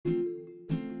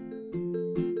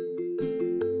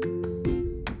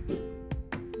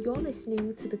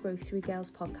listening to the Grocery Girls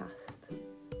podcast.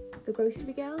 The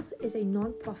Grocery Girls is a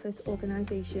non-profit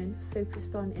organisation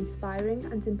focused on inspiring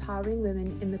and empowering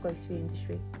women in the grocery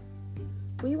industry.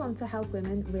 We want to help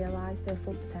women realise their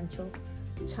full potential,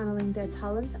 channeling their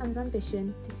talent and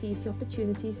ambition to seize the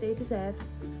opportunities they deserve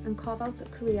and carve out a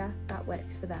career that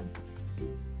works for them.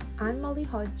 I'm Molly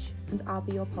Hodge and I'll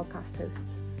be your podcast host.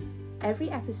 Every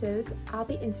episode, I'll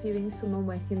be interviewing someone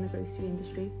working in the grocery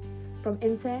industry, from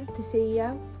intern to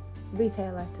CEO,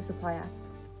 retailer to supplier.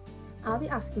 I'll be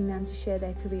asking them to share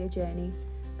their career journey,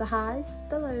 the highs,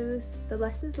 the lows, the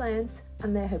lessons learned,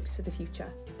 and their hopes for the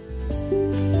future.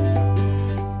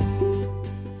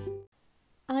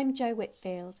 I'm Jo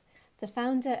Whitfield, the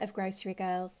founder of Grocery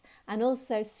Girls and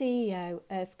also CEO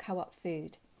of Co-op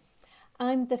Food.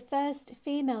 I'm the first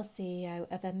female CEO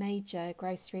of a major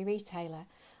grocery retailer,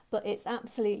 but it's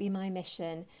absolutely my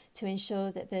mission to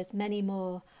ensure that there's many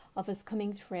more of us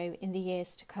coming through in the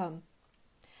years to come.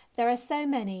 There are so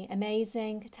many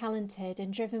amazing, talented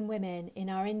and driven women in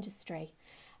our industry,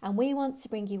 and we want to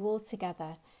bring you all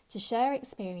together to share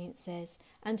experiences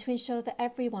and to ensure that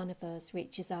every one of us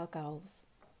reaches our goals.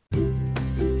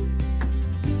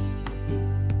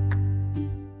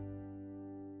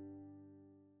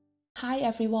 Hi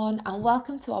everyone, and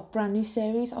welcome to our brand new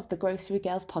series of the Grocery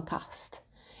Girls podcast.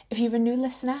 If you're a new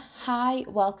listener, hi,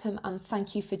 welcome and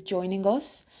thank you for joining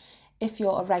us. If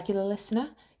you're a regular listener,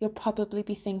 you'll probably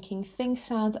be thinking things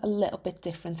sound a little bit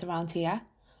different around here.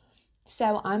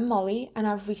 So I'm Molly and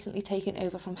I've recently taken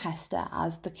over from Hester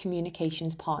as the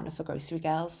communications partner for Grocery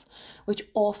Girls, which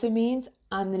also means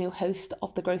I'm the new host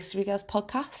of the Grocery Girls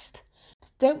podcast.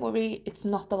 Don't worry, it's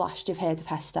not the last you've heard of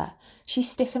Hester.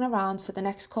 She's sticking around for the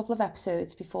next couple of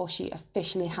episodes before she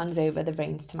officially hands over the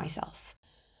reins to myself.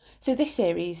 So this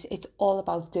series, it's all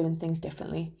about doing things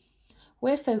differently.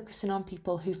 We're focusing on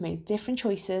people who've made different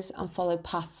choices and followed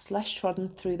paths less trodden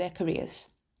through their careers.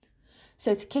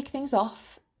 So to kick things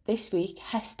off, this week,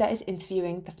 Hester is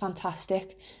interviewing the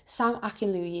fantastic Sam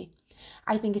Akinluyi.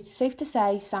 I think it's safe to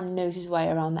say Sam knows his way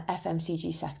around the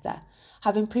FMCG sector,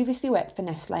 having previously worked for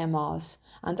Nestlé and Mars,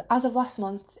 and as of last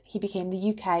month, he became the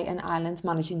UK and Ireland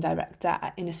Managing Director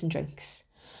at Innocent Drinks.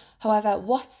 However,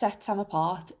 what sets Sam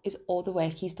apart is all the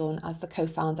work he's done as the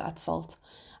co-founder at PSALT,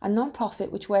 a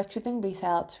non-profit which works within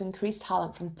retail to increase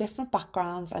talent from different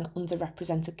backgrounds and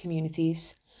underrepresented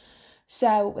communities.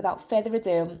 So, without further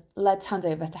ado, let's hand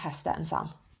over to Hester and Sam.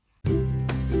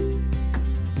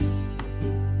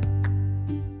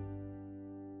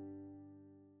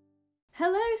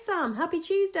 Hello Sam, happy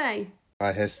Tuesday.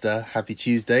 Hi Hester, happy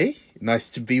Tuesday.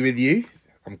 Nice to be with you.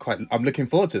 I'm looking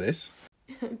forward to this.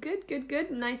 Good.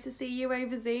 Nice to see you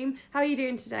over Zoom. How are you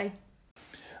doing today?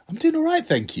 I'm doing all right,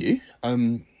 thank you.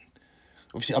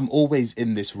 Obviously, I'm always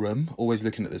in this room, always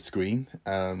looking at the screen.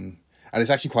 And it's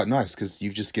actually quite nice because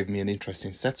you've just given me an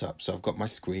interesting setup. So I've got my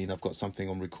screen, I've got something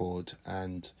on record,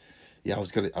 and yeah, I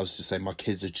was just saying my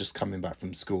kids are just coming back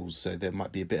from school, so there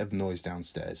might be a bit of noise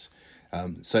downstairs.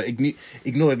 So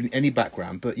ignore any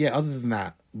background. But yeah, other than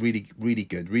that, really, really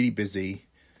good, really busy,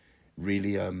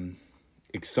 really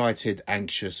excited,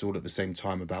 anxious, all at the same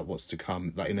time about what's to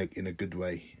come, like in a good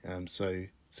way. So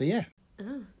yeah.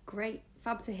 Oh, great,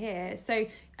 fab to hear. So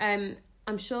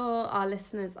I'm sure our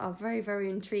listeners are very, very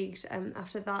intrigued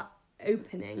after that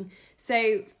opening.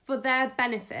 So for their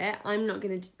benefit, I'm not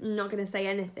gonna say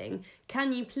anything.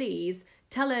 Can you please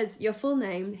tell us your full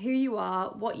name, who you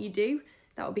are, what you do?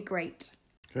 That would be great.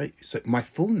 Great. So my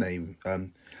full name,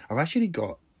 I've actually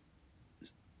got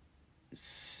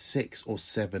 6 or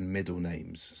 7 middle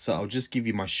names. So I'll just give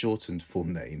you my shortened full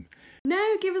name.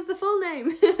 No, give us the full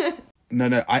name.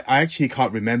 No, I actually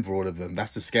can't remember all of them.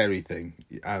 That's the scary thing.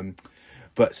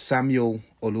 But Samuel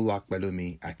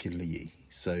Oluwapelumi Akinluyi.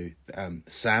 So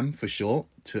Sam for short,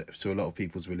 to a lot of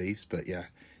people's reliefs. But yeah,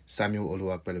 Samuel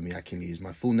Oluwapelumi Akinluyi is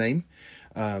my full name.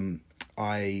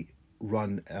 I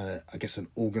run, I guess, an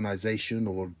organisation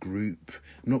or a group.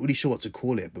 I'm not really sure what to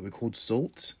call it, but we're called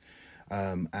SALT.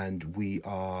 And we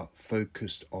are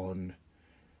focused on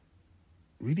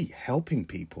really helping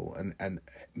people and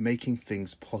making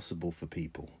things possible for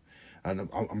people. And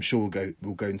I'm sure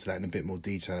we'll go into that in a bit more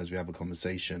detail as we have a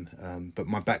conversation. But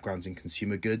my background's in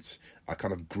consumer goods. I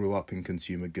kind of grew up in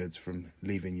consumer goods from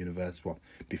leaving university,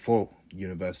 before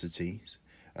university,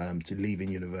 to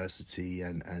leaving university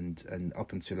and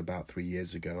up until about 3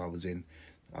 years ago, I was in,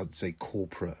 I would say,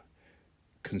 corporate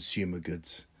consumer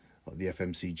goods, the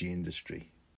FMCG industry.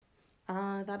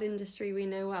 That industry we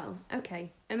know well.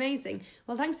 Okay, amazing.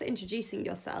 Well, thanks for introducing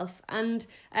yourself. And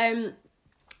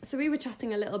So we were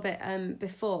chatting a little bit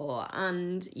before,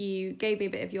 and you gave me a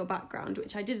bit of your background,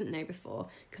 which I didn't know before,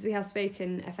 because we have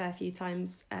spoken a fair few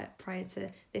times prior to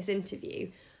this interview.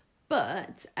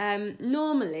 But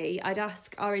normally I'd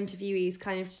ask our interviewees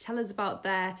kind of to tell us about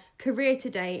their career to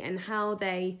date and how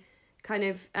they kind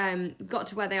of got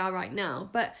to where they are right now.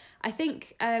 But I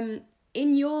think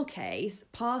in your case,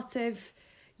 part of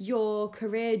your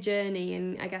career journey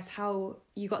and I guess how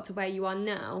you got to where you are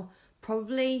now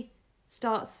probably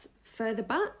starts further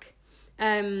back.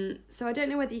 So I don't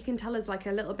know whether you can tell us like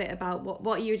a little bit about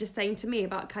what you were just saying to me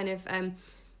about kind of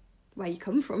where you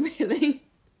come from, really.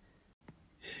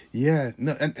 Yeah,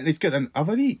 no, and it's good. And I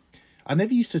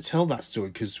never used to tell that story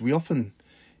because we often,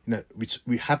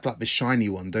 we have like the shiny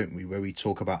one, don't we, where we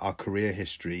talk about our career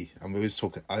history, and I always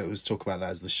talk about that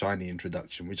as the shiny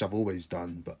introduction, which I've always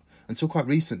done, but until quite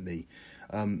recently.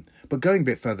 But going a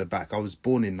bit further back, I was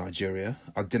born in Nigeria.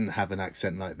 I didn't have an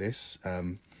accent like this.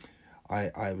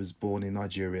 I was born in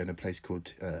Nigeria in a place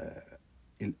called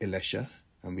Ilesha,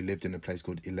 and we lived in a place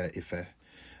called Ile-Ife.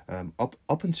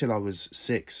 Up until I was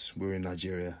 6, we were in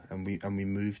Nigeria, and we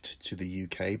moved to the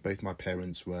UK. Both my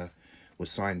parents were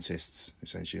scientists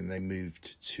essentially, and we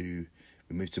moved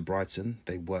to Brighton.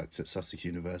 They worked at Sussex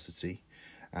University.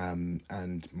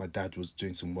 And my dad was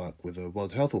doing some work with the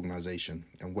World Health Organization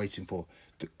and waiting for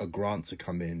a grant to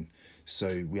come in.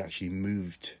 So we actually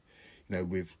moved,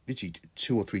 with literally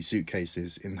 2 or 3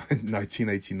 suitcases in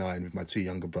 1989 with my 2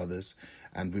 younger brothers.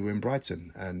 And we were in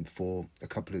Brighton and for a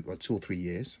couple of 2 or 3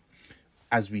 years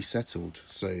as we settled.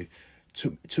 So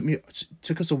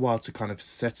took us a while to kind of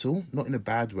settle, not in a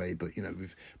bad way, but,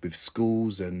 with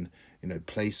schools and,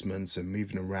 placements and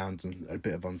moving around and a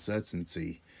bit of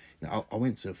uncertainty. I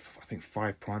went to, I think,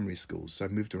 5 primary schools, so I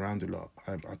moved around a lot.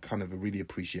 I kind of really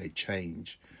appreciate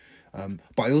change.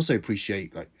 But I also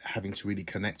appreciate like having to really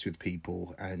connect with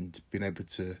people and being able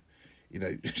to,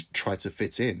 try to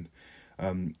fit in.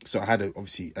 So I had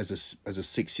obviously as a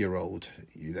 6-year-old,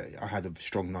 I had a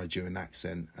strong Nigerian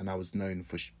accent, and I was known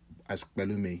as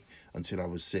Belumi until I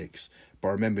was 6. But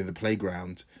I remember in the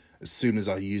playground, as soon as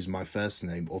I used my first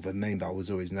name, or the name that I was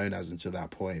always known as until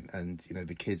that point, and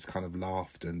the kids kind of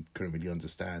laughed and couldn't really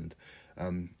understand.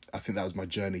 I think that was my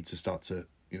journey to start to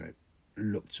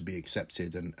look to be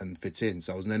accepted and fit in.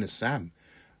 So I was known as Sam.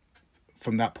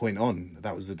 From that point on,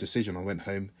 that was the decision. I went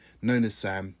home known as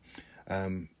Sam.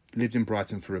 Lived in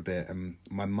Brighton for a bit, and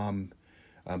my mum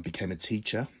became a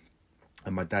teacher,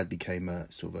 and my dad became a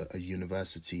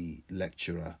university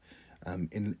lecturer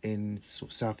in sort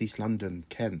of southeast London,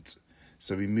 Kent.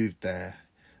 So we moved there,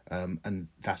 and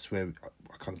that's where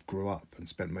I kind of grew up and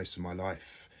spent most of my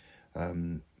life.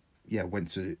 Went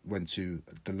to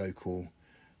the local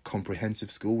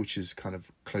comprehensive school, which is kind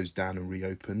of closed down and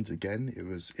reopened again. It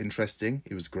was interesting.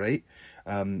 It was great.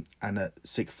 And at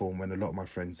sixth form, when a lot of my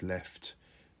friends left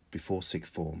before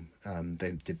sixth form,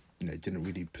 they didn't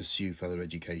really pursue further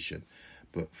education.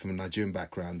 But from a Nigerian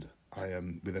background,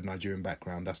 with a Nigerian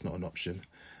background, that's not an option.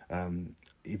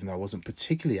 Even though I wasn't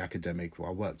particularly academic,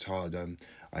 I worked hard.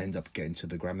 I ended up getting to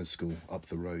the grammar school up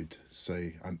the road.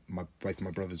 So both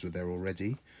my brothers were there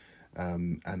already,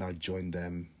 and I joined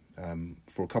them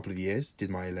for a couple of years, did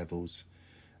my A-levels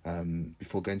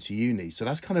before going to uni. So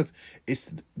that's kind of, it's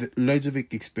loads of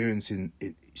experience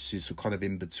it's kind of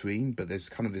in between, but there's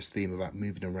kind of this theme about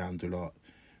moving around a lot,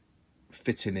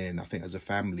 fitting in. I think as a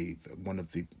family, one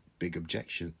of the big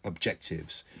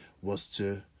objectives was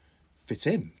to fit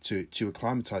in, to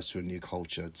acclimatise to a new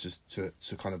culture, just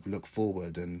to kind of look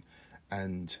forward and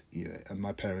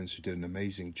my parents, who did an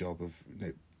amazing job of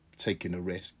taking a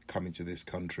risk, coming to this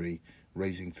country,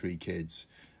 raising 3 kids.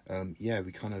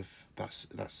 We kind of, that's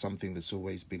something that's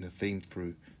always been a theme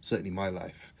through certainly my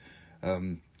life,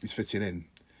 is fitting in,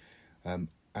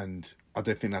 and I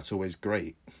don't think that's always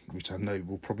great, which I know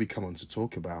we'll probably come on to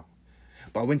talk about.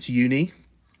 But I went to uni.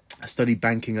 I studied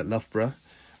banking at Loughborough,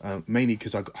 mainly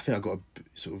because I think I got a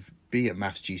sort of B at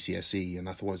maths GCSE, and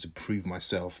I wanted to prove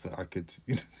myself that I could,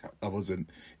 I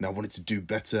wanted to do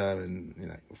better,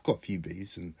 and I've got a few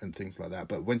Bs and things like that.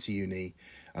 But went to uni,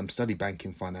 studied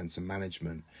banking, finance and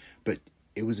management, but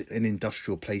it was an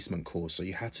industrial placement course, so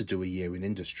you had to do a year in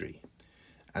industry.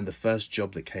 And the first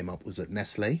job that came up was at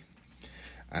Nestle,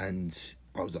 and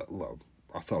I was like, well,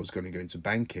 I thought I was going to go into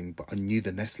banking, but I knew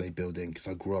the Nestle building because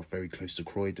I grew up very close to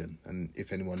Croydon. And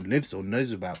if anyone lives or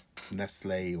knows about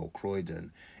Nestle or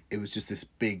Croydon, it was just this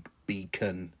big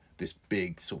beacon, this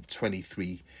big sort of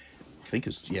 23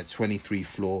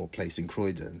 floor place in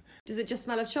Croydon. Does it just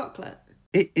smell of chocolate?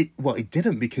 It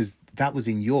didn't, because that was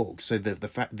in York. So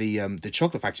the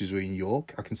chocolate factories were in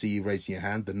York. I can see you raising your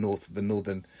hand. The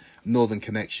northern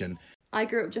connection. I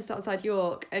grew up just outside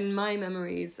York, and my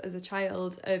memories as a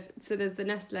child of, so there's the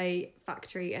Nestle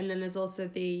factory, and then there's also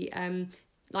the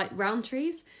like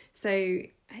Rowntree's. So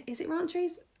is it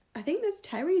Rowntree's? I think there's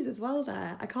Terry's as well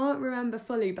there. I can't remember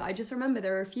fully, but I just remember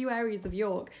there are a few areas of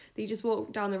York that you just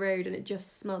walk down the road and it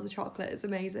just smells of chocolate. It's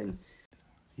amazing.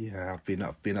 Yeah, I've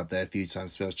been up there a few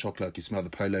times. Smells chocolate. You smell the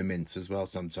polo mints as well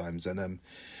sometimes, and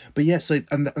but yeah. So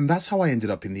and that's how I ended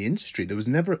up in the industry. There was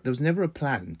never a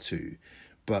plan to,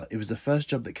 but it was the first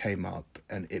job that came up,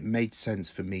 and it made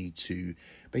sense for me to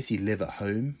basically live at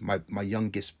home. My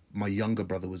younger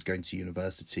brother was going to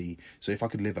university, so if I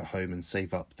could live at home and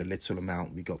save up the little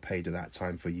amount we got paid at that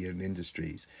time for a year in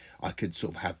industries, I could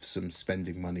sort of have some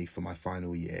spending money for my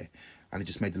final year, and it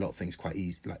just made a lot of things quite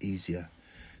easier.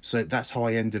 So that's how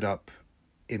I ended up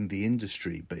in the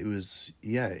industry. But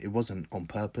it wasn't on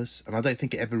purpose. And I don't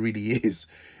think it ever really is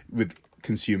with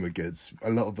consumer goods.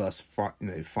 A lot of us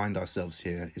find ourselves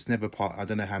here. It's never I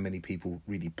don't know how many people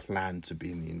really plan to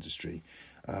be in the industry.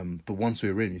 But once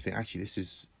we're in, you think, actually,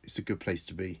 it's a good place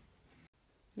to be.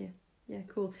 Yeah,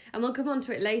 cool. And we'll come on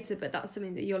to it later, but that's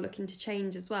something that you're looking to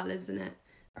change as well, isn't it?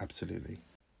 Absolutely.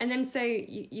 And then so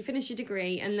you finished your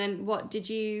degree, and then what, did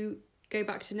you go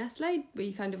back to Nestle? Were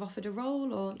you kind of offered a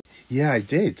role, or? Yeah, I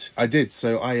did.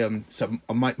 So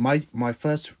my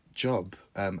first job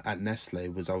at Nestle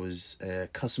was I was a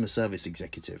customer service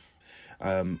executive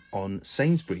on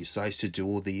Sainsbury's. So I used to do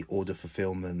all the order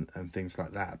fulfillment and things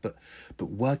like that. But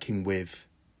working with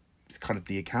kind of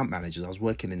the account managers, I was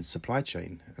working in supply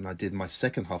chain, and I did my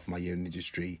second half of my year in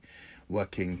industry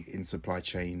working in supply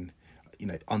chain,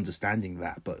 understanding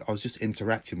that. But I was just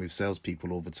interacting with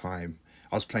salespeople all the time.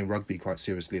 I was playing rugby quite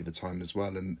seriously at the time as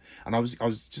well, and I was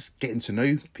just getting to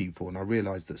know people, and I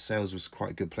realised that sales was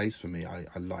quite a good place for me.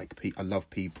 I love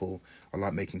people. I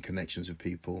like making connections with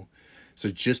people. So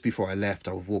just before I left,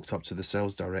 I walked up to the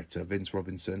sales director, Vince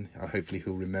Robinson. Hopefully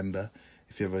he'll remember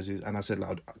if he ever is. And I said,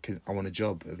 I want a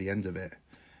job at the end of it.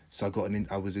 So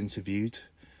I was interviewed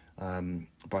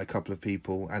by a couple of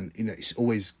people, and it's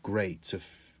always great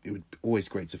it would always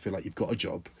great to feel like you've got a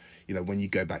job. When you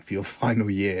go back for your final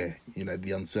year,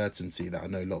 the uncertainty that I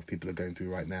know a lot of people are going through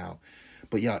right now.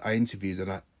 But yeah, I interviewed,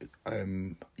 and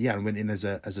I went in as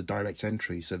a direct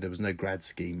entry. So there was no grad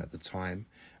scheme at the time,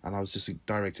 and I was just a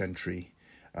direct entry.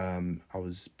 I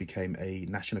became a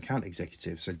national account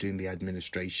executive, so doing the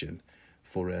administration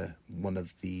for one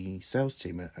of the sales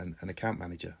team and an account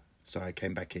manager. So I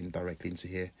came back in directly into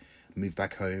here, moved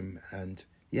back home, and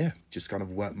yeah, just kind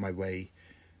of worked my way.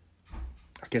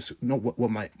 I guess not what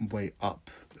my way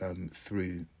up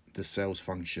through the sales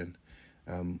function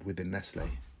within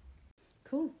Nestle.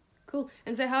 Cool.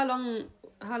 And so how long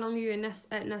were you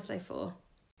at Nestle for?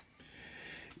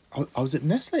 I was at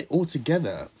Nestle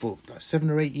altogether for like 7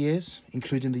 or 8 years,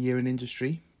 including the year in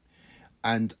industry,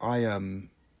 and I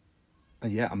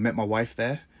met my wife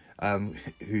there,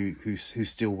 who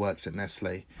still works at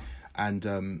Nestle,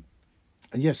 and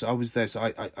yes, I was there. So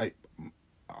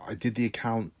I did the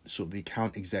account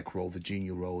exec role, the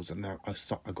junior roles, and I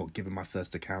got given my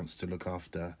first accounts to look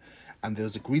after, and there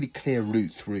was a really clear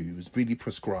route through. It was really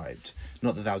prescribed.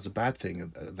 Not that was a bad thing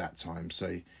at that time.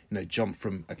 So jumped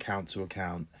from account to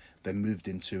account, then moved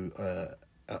into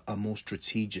a more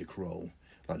strategic role,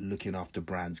 like looking after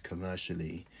brands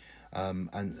commercially, and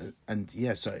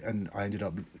I ended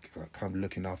up kind of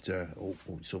looking after or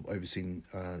sort of overseeing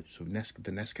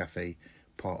the Nescafe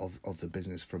part of the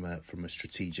business from a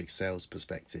strategic sales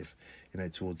perspective,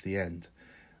 towards the end.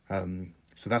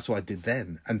 So that's what I did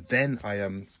then. And then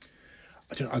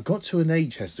I got to an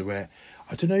age, Hester, where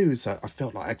I don't know, it was I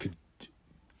felt like I could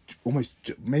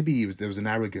almost, maybe there was an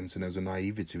arrogance and there was a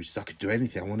naivety, which is I could do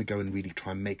anything. I want to go and really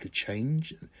try and make a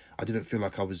change. I didn't feel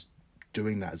like I was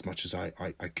doing that as much as I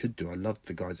could do. I loved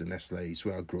the guys at Nestle. It's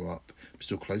where I grew up. I'm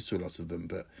still close to a lot of them,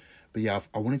 but yeah,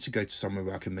 I wanted to go to somewhere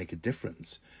where I can make a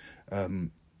difference.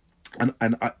 And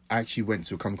I actually went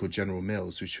to a company called General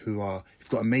Mills, who've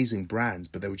got amazing brands,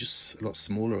 but they were just a lot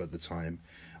smaller at the time,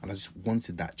 and I just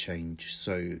wanted that change.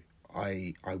 So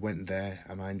I went there,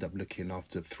 and I ended up looking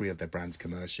after 3 of their brands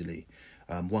commercially.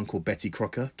 One called Betty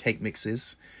Crocker, cake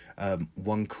mixes.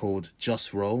 One called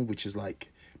Just Roll, which is like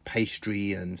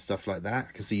pastry and stuff like that.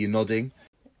 I can see you nodding.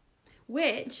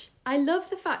 Which I love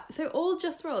the fact. So all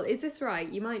Just Roll, is this right?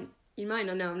 You might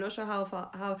not know. I'm not sure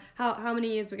how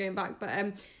many years we're going back, but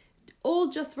all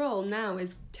Just Roll now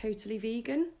is totally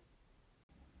vegan.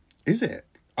 Is it?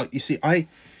 You see,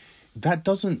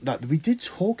 that we did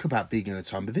talk about vegan at the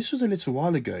time, but this was a little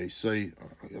while ago. So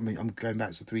I mean, I'm going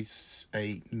back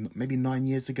to maybe 9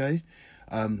 years ago,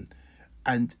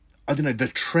 and I don't know, the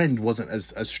trend wasn't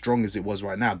as strong as it was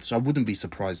right now, so I wouldn't be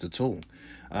surprised at all.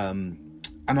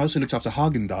 And I also looked after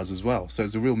Haagen-Dazs as well, so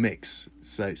it's a real mix.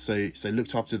 So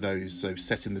looked after those, so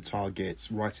setting the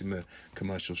targets, writing the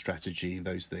commercial strategy,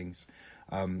 those things.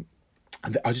 And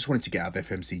I just wanted to get out of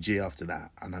FMCG after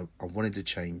that, and I wanted to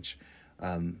change.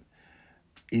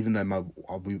 Even though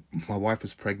my wife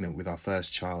was pregnant with our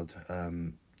first child,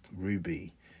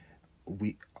 Ruby,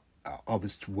 I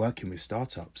was working with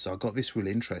startups, so I got this real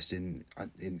interest in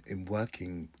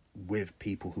working with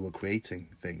people who were creating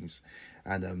things,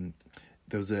 and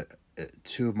there was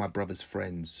two of my brother's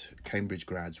friends, Cambridge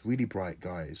grads, really bright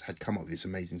guys, had come up with this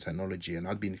amazing technology, and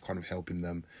I'd been kind of helping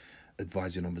them,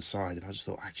 advising on the side, and I just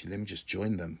thought, actually, let me just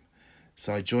join them.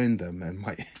 So I joined them, and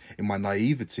in my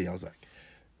naivety, I was like,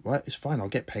 right, it's fine, I'll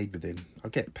get paid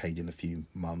in a few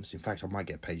months. In fact, I might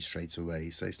get paid straight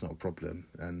away, so it's not a problem.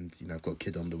 And, I've got a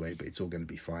kid on the way, but it's all going to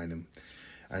be fine.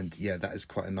 And yeah, that is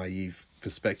quite a naive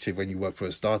perspective when you work for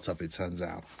a startup, it turns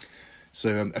out.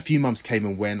 So a few months came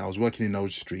and went. I was working in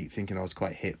Old Street, thinking I was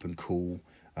quite hip and cool,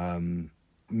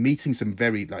 meeting some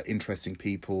very interesting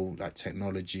people, like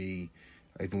technology.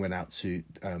 I even went out to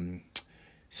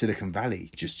Silicon Valley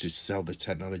just to sell the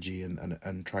technology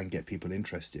and try and get people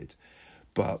interested.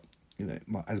 But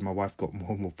as my wife got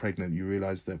more and more pregnant, you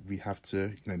realise that we have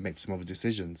to make some other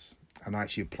decisions. And I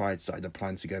actually started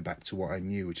applying to go back to what I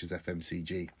knew, which is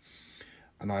FMCG.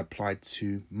 And I applied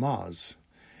to Mars,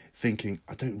 thinking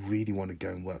I don't really want to go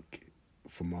and work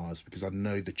for Mars because I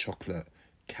know the chocolate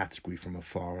category from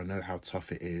afar. I know how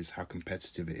tough it is, how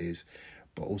competitive it is,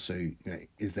 but also,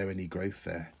 is there any growth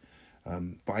there?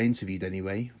 But I interviewed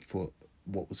anyway for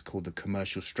what was called the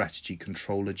commercial strategy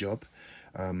controller job.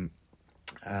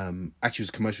 Actually, it was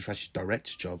a commercial strategy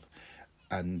director job,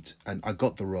 and I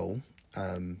got the role,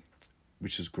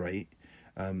 which was great.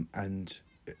 And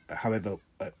however,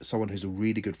 someone who's a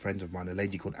really good friend of mine, a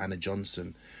lady called Anna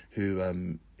Johnson,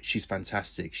 who she's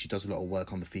fantastic. She does a lot of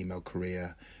work on the female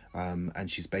career, and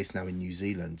she's based now in New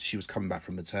Zealand. She was coming back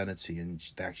from maternity, and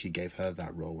they actually gave her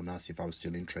that role and asked if I was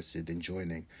still interested in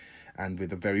joining. And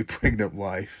with a very pregnant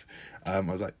wife, I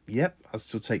was like, yep, I'll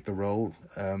still take the role.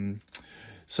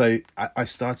 So I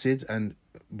started, and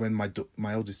when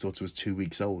my oldest daughter was 2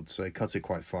 weeks old, so it cut it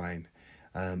quite fine.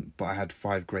 But I had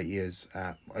 5 great years,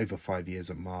 over 5 years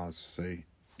at Mars, so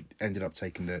ended up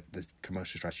taking the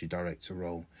commercial strategy director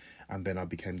role, and then I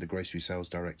became the grocery sales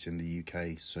director in the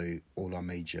UK. So all our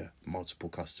major multiple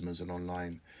customers and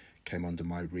online came under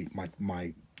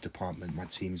my department, my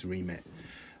team's remit.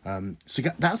 So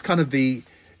that's kind of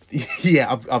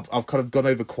I've kind of gone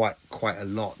over quite a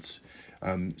lot.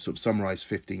 Sort of summarised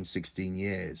 15, 16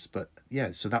 years. But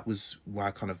yeah, so that was where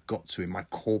I kind of got to in my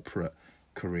corporate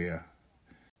career.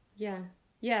 Yeah.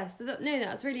 So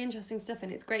that's really interesting stuff,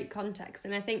 and it's great context.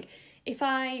 And I think if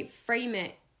I frame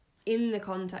it in the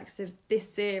context of this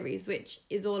series, which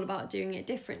is all about doing it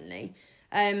differently,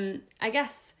 I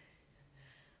guess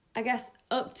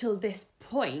up till this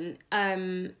point,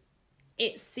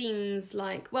 it seems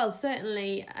like, well,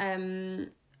 certainly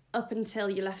up until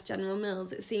you left General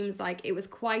Mills, it seems like it was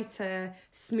quite a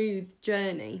smooth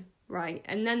journey, right?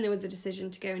 And then there was a decision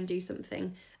to go and do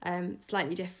something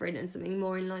slightly different and something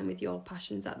more in line with your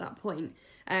passions at that point.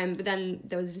 But then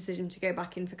there was a decision to go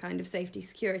back in for kind of safety,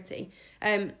 security.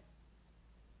 And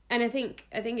I think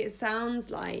it sounds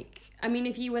like, I mean,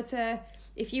 if you were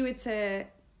to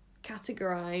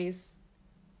categorize,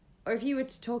 or if you were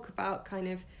to talk about kind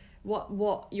of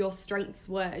what your strengths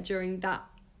were during that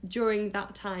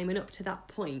time and up to that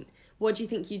point, what do you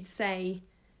think you'd say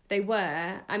they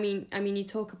were? I mean, you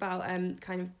talk about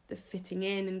kind of the fitting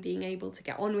in and being able to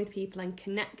get on with people and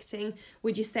connecting.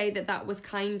 Would you say that was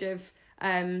kind of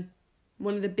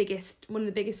one of the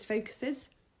biggest focuses?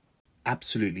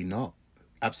 Absolutely not.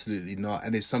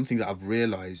 And it's something that I've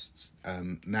realised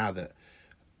now that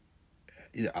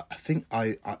I think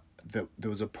there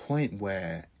was a point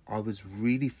where I was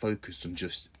really focused on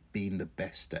just being the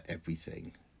best at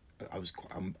everything.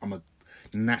 I'm a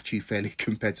naturally fairly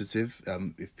competitive.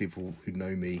 If people who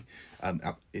know me,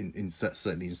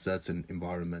 certainly in certain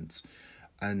environments,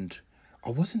 and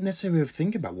I wasn't necessarily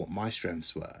thinking about what my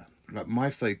strengths were. Like, my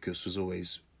focus was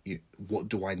always, what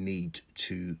do I need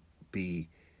to be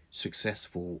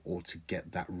successful, or to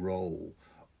get that role,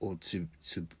 or to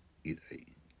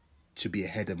be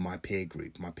ahead of my peer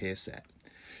group, my peer set.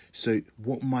 So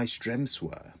what my strengths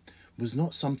were was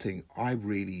not something I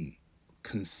really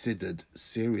considered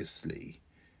seriously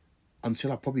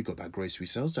until I probably got that grocery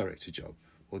sales director job,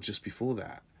 or just before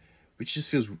that, which just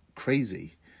feels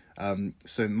crazy.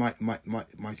 So my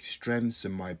strengths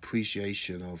and my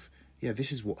appreciation of,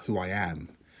 this is who I am,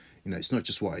 it's not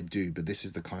just what I do, but this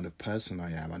is the kind of person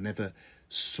I am. I never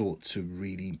sought to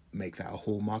really make that a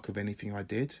hallmark of anything I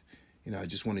did. I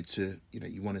just wanted to,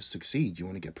 you want to succeed, you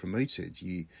want to get promoted,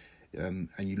 and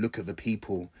you look at the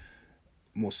people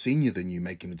more senior than you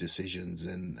making the decisions,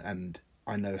 and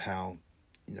I know how,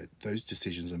 those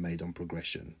decisions are made on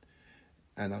progression.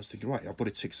 And I was thinking, right, I've got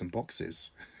to tick some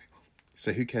boxes.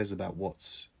 So who cares about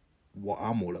what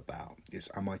I'm all about? Is,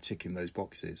 am I ticking those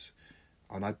boxes?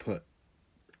 And I put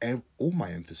all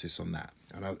my emphasis on that.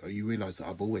 And you realise that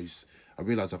I've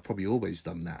probably always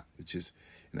done that, which is,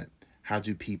 how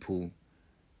do people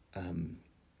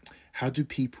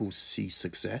see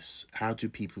success? How do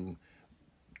people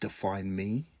define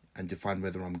me and define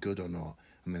whether I'm good or not?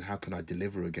 I mean, how can I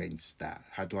deliver against that?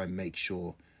 How do I make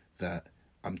sure that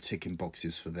I'm ticking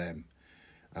boxes for them?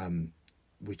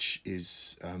 Which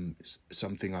is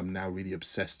something I'm now really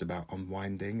obsessed about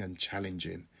unwinding and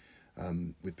challenging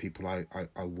with people I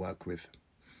work with.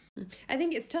 I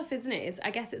think it's tough, isn't it?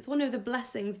 I guess it's one of the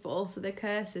blessings, but also the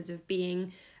curses of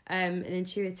being an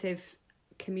intuitive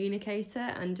communicator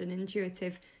and an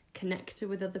intuitive connector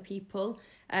with other people.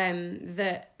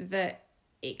 That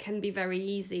it can be very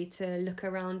easy to look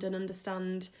around and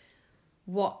understand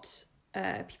what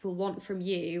people want from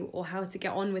you, or how to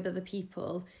get on with other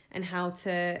people, and how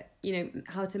to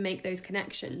make those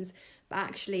connections. But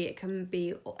actually, it can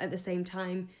be at the same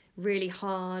time really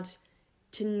hard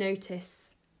to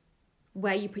notice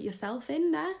where you put yourself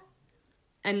in there.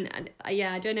 And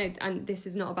I don't know, and this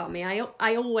is not about me.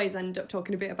 I always end up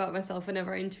talking a bit about myself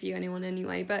whenever I interview anyone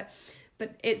anyway, but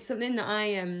it's something that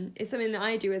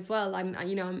I do as well.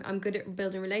 I'm good at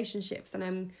building relationships,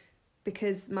 and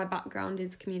because my background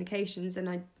is communications and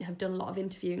I have done a lot of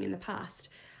interviewing in the past,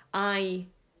 I'm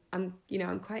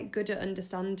quite good at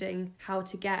understanding how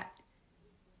to get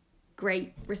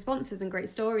great responses and great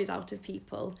stories out of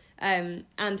people,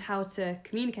 and how to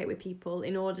communicate with people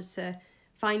in order to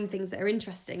find things that are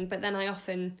interesting. But then I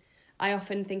often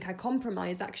think I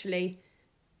compromise actually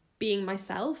being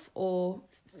myself or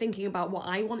thinking about what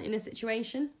I want in a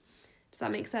situation. Does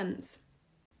that make sense?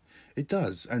 It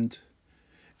does, and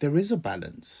there is a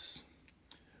balance.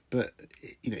 But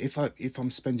if I'm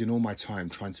spending all my time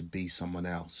trying to be someone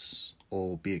else,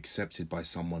 or be accepted by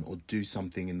someone, or do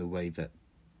something in the way that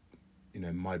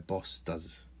my boss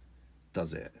does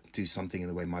it, do something in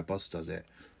the way my boss does it,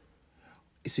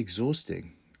 it's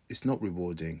exhausting. It's not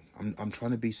rewarding. I'm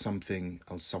trying to be something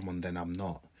or someone then I'm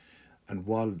not. And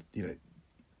while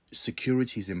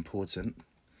security is important,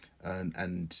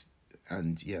 and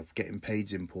getting paid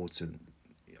is important,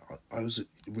 I also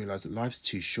realise that life's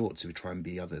too short to try and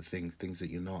be other things that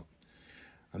you're not.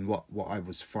 And what I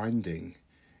was finding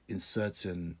in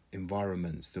certain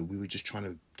environments, that we were just trying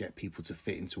to get people to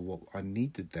fit into what I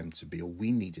needed them to be, or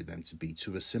we needed them to be,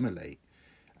 to assimilate,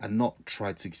 and not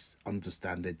try to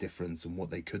understand their difference and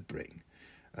what they could bring.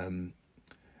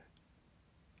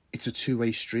 It's a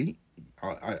two-way street.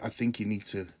 I think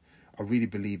I really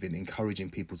believe in encouraging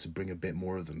people to bring a bit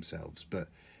more of themselves, but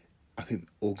I think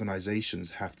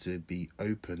organisations have to be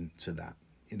open to that.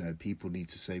 People need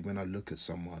to say, when I look at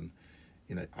someone,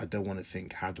 I don't want to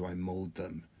think, how do I mould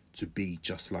them to be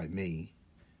just like me?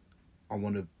 I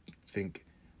want to think,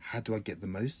 how do I get the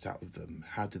most out of them?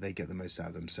 How do they get the most out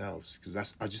of themselves? Because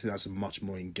I just think that's a much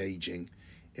more engaging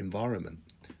environment.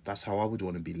 That's how I would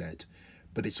want to be led.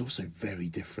 But it's also very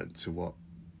different to what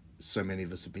so many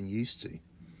of us have been used to.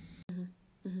 Mm-hmm.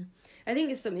 Mm-hmm. I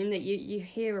think it's something that you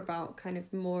hear about kind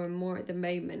of more and more at the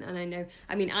moment. And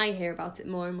I hear about it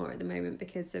more and more at the moment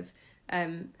because of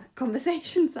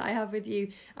conversations that I have with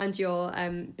you and your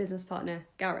business partner,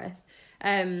 Gareth.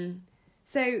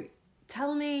 So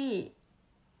tell me,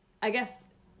 I guess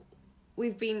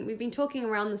we've been talking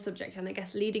around the subject, and I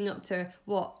guess leading up to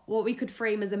what we could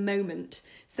frame as a moment.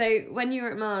 So when you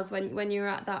were at Mars, when you were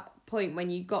at that point, when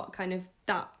you got kind of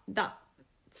that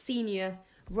senior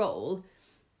role,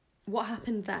 what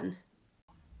happened then?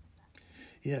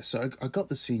 Yeah, so I got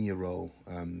the senior role,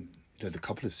 the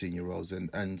couple of senior roles,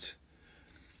 and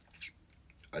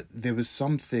there was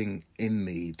something in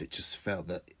me that just felt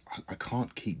that I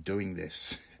can't keep doing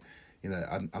this.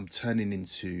 I'm turning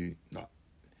into,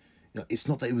 it's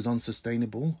not that it was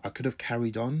unsustainable. I could have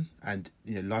carried on, and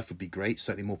life would be great,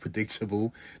 certainly more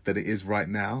predictable than it is right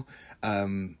now,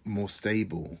 more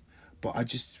stable. But I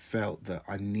just felt that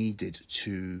I needed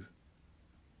to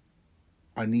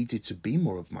be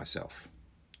more of myself.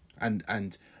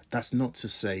 And that's not to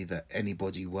say that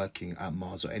anybody working at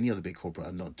Mars or any other big corporate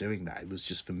are not doing that. It was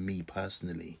just for me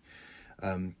personally.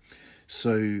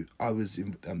 So I was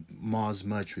in Mars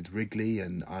merged with Wrigley,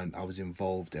 and I was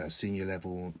involved at a senior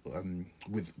level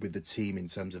with the team in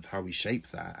terms of how we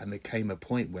shaped that. And there came a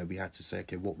point where we had to say,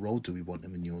 okay, what role do we want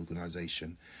in the new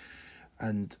organisation?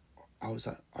 And I was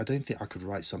like, I don't think I could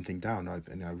write something down. I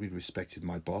really respected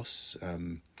my boss,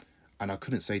 and I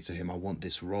couldn't say to him, I want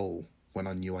this role, when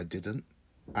I knew I didn't.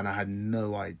 And I had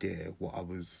no idea what I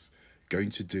was going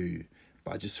to do,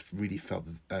 but I just really felt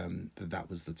that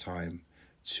was the time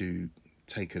to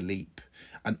take a leap.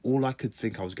 And all I could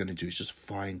think I was going to do is just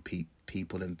find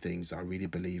people and things I really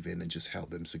believe in and just help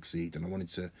them succeed. And I wanted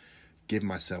to give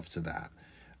myself to that.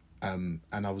 And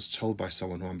I was told by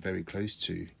someone who I'm very close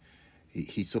to,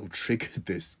 he sort of triggered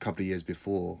this a couple of years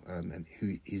before, and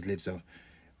he lives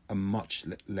a much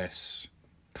less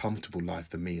comfortable life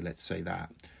than me, let's say that.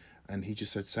 And he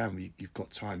just said, Sam, you've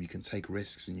got time, you can take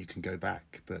risks and you can go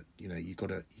back, but you've got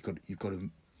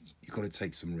to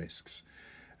take some risks.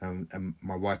 And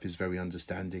my wife is very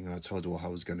understanding, and I told her what I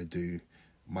was going to do.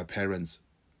 My parents,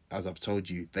 as I've told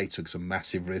you, they took some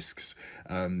massive risks,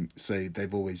 so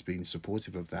they've always been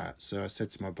supportive of that. So I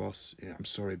said to my boss, I'm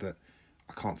sorry, but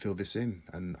I can't fill this in,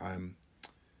 and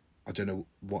I don't know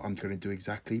what I'm going to do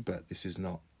exactly, but this is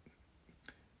not,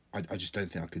 I just don't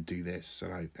think I could do this.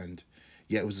 And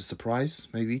it was a surprise,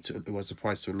 it was a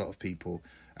surprise to a lot of people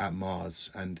at Mars.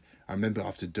 And I remember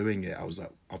after doing it, I was like,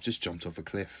 I've just jumped off a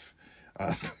cliff.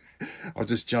 I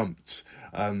just jumped.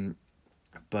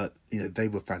 But they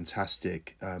were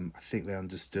fantastic. I think they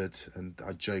understood, and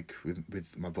I joke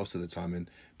with my boss at the time, and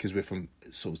because we're from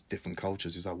sort of different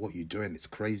cultures, he's like, what are you doing? It's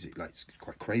crazy, like it's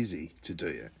quite crazy to do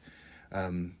it.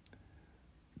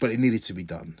 But it needed to be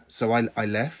done. So I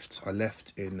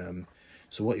left in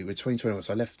so what, you were 2021,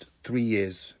 so I left 3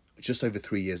 years, just over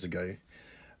 3 years ago.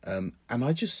 And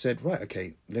I just said, right,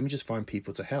 okay, let me just find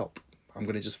people to help. I'm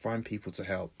going to just find people to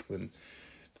help. And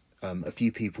a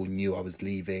few people knew I was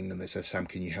leaving, and they said, Sam,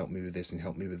 can you help me with this and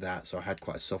help me with that? So I had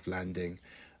quite a soft landing.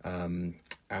 I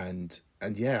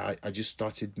just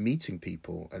started meeting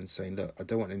people and saying, look, I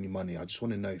don't want any money. I just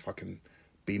want to know if I can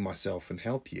be myself and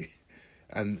help you.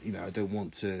 And, I don't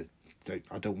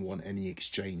want any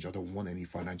exchange. I don't want any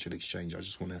financial exchange. I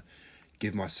just want to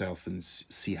give myself and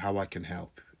see how I can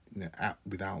help,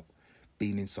 without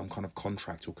being in some kind of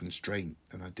contract or constraint.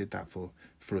 And I did that for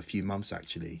a few months,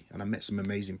 actually. And I met some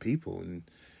amazing people, and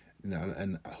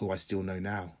and who I still know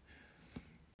now.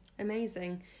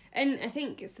 Amazing. And I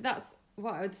think so that's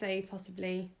what I would say,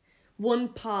 possibly one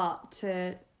part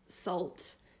to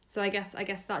SALT. So I guess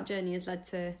that journey has led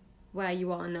to where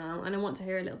you are now, and I want to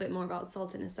hear a little bit more about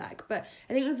SALT in a sec. But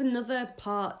I think there's another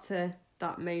part to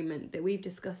that moment that we've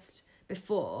discussed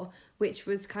before, which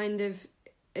was kind of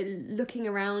looking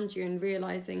around you and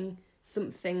realising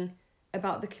something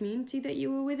about the community that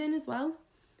you were within as well,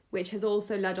 which has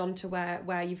also led on to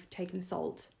where you've taken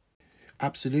SALT.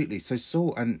 Absolutely. So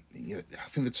SALT, and I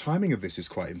think the timing of this is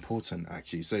quite important,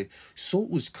 actually. So SALT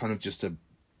was kind of just a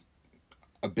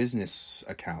business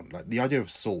account. Like the idea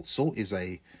of SALT is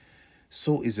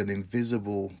an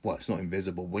invisible, well, it's not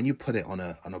invisible. When you put it on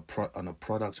a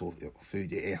product or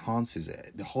food, it enhances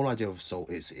it. The whole idea of SALT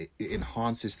is it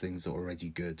enhances things that are already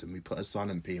good, and we put a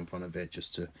silent P in front of it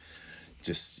just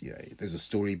there's a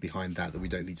story behind that we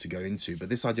don't need to go into. But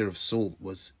this idea of SALT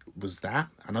was that,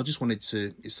 and I just wanted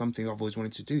to. It's something I've always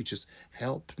wanted to do, just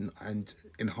help and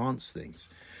enhance things.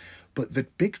 But the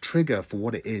big trigger for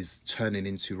what it is turning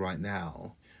into right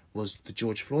now was the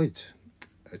George Floyd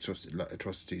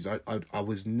atrocities. I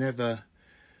was never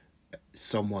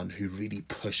someone who really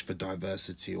pushed for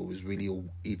diversity or was really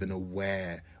even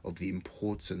aware of the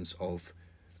importance of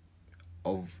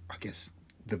I guess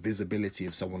the visibility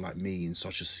of someone like me in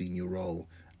such a senior role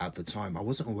at the time. I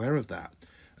wasn't aware of that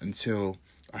until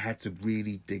I had to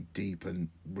really dig deep and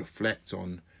reflect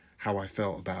on how I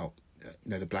felt about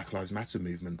the Black Lives Matter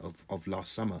movement of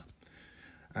last summer.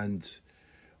 And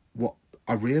what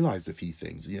I realised a few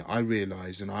things. I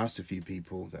realised, and I asked a few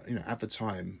people that, at the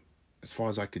time, as far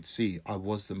as I could see, I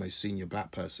was the most senior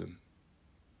black person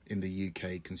in the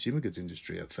UK consumer goods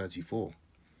industry at 34.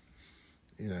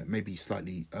 Maybe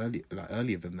slightly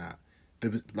earlier than that.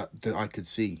 There was that I could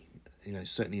see,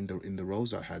 certainly in the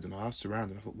roles I had. And I asked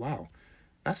around, and I thought, wow,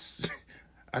 that's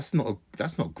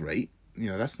not great.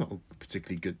 That's not a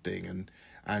particularly good thing.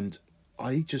 And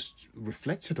I just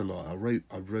reflected a lot. I wrote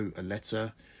a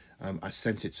letter. I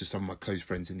sent it to some of my close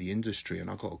friends in the industry, and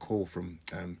I got a call from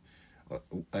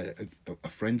a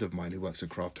friend of mine who works at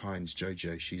Kraft Heinz,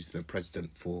 Jojo. She's the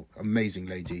president for, amazing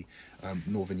lady,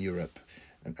 Northern Europe.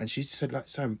 And she said,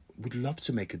 Sam, we'd love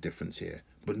to make a difference here,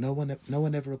 but no one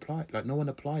ever applied. No one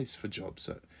applies for jobs.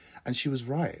 And she was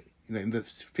right. You know, in the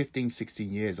 15,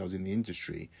 16 years I was in the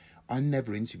industry, I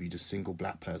never interviewed a single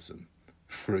black person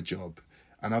for a job.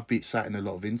 And I've been sat in a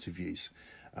lot of interviews.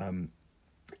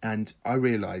 And I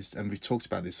realised, and we talked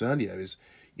about this earlier, is,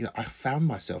 you know, I found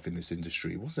myself in this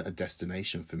industry. It wasn't a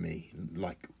destination for me,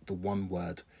 like the one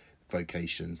word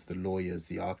vocations, the lawyers,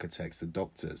 the architects, the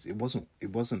doctors. It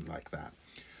wasn't like that.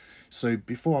 So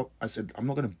before I said, I'm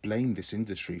not going to blame this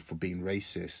industry for being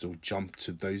racist or jump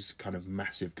to those kind of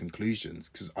massive conclusions,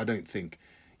 because I don't think,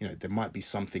 you know, there might be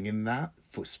something in that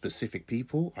for specific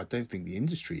people. I don't think the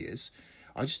industry is.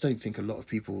 I just don't think a lot of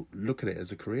people look at it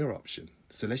as a career option.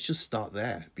 So let's just start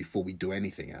there before we do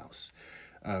anything else.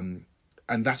 And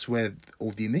that's where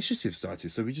all the initiatives started.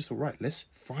 So we just thought, right, let's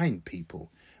find people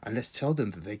and let's tell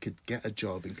them that they could get a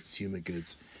job in consumer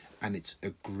goods. And it's a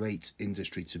great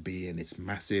industry to be in. It's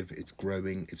massive, it's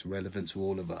growing, it's relevant to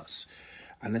all of us.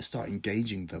 And let's start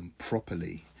engaging them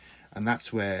properly. And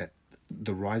that's where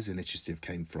the Rise initiative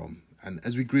came from. And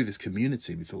as we grew this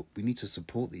community, we thought we need to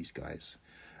support these guys.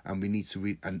 And we need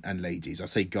to and ladies, I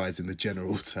say guys in the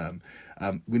general term,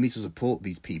 we need to support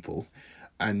these people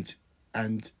and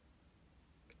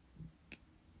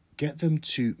get them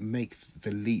to make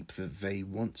the leap that they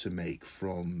want to make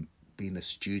from being a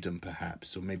student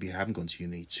perhaps, or maybe haven't gone to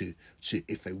uni, to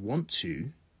if they want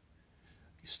to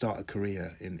start a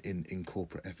career in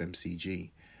corporate FMCG.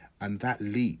 And that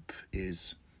leap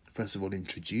is, first of all,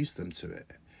 introduce them to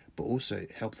it, but also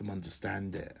help them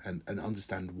understand it and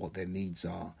understand what their needs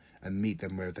are and meet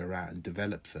them where they're at and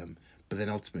develop them, but then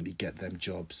ultimately get them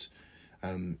jobs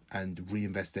and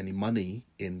reinvest any money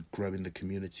in growing the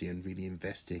community and really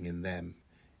investing in them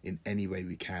in any way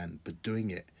we can, but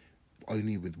doing it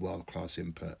only with world-class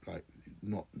input, like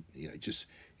not, you know, just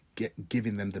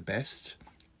giving them the best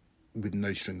with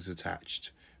no strings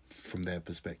attached from their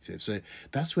perspective. So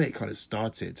that's where it kind of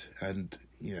started. And,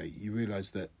 you know, you realise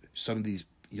that some of these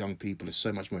young people are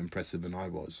so much more impressive than I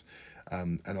was,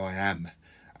 and I am.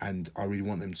 And I really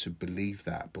want them to believe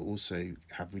that, but also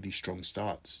have really strong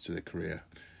starts to their career.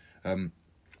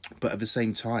 But at the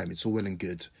same time, it's all well and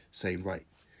good saying, right,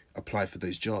 apply for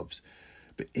those jobs.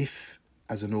 But if,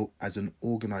 as an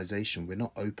organisation, we're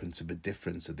not open to the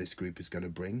difference that this group is going to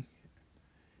bring,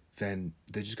 then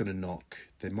they're just going to knock.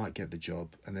 They might get the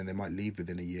job, and then they might leave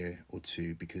within a year or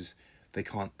two because they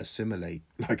can't assimilate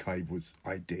like I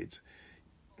did.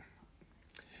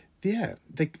 Yeah,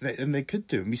 they could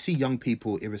do. And we see young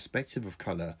people, irrespective of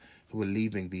colour, who are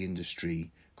leaving the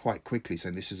industry quite quickly,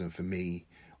 saying this isn't for me,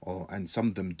 and some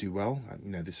of them do well.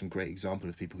 You know, there's some great example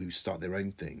of people who start their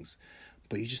own things.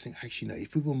 But you just think, actually, no,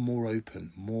 if we were more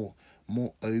open, more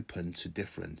open to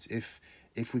difference, if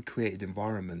we created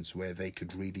environments where they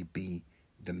could really be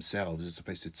themselves as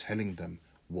opposed to telling them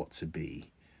what to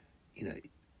be, you know,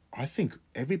 I think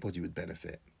everybody would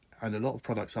benefit. And a lot of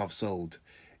products I've sold,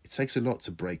 it takes a lot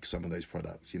to break some of those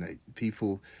products. You know,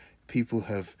 people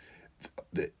have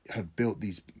built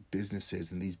these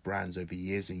businesses and these brands over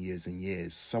years and years and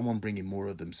years. Someone bringing more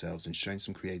of themselves and showing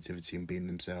some creativity and being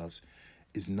themselves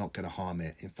is not going to harm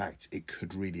it. In fact, it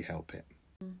could really help it.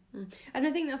 Mm-hmm. And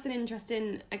I think that's an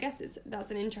interesting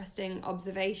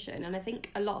observation. And I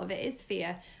think a lot of it is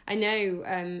fear. I know,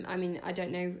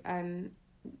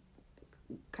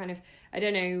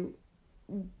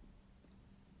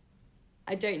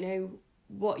 I don't know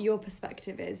what your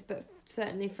perspective is, but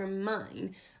certainly from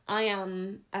mine, I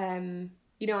am,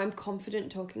 I'm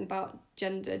confident talking about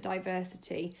gender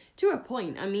diversity to a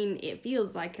point. I mean, it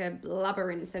feels like a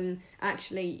labyrinth, and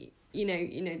actually,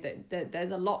 that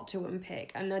there's a lot to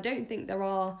unpick. And I don't think there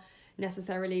are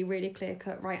necessarily really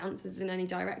clear-cut right answers in any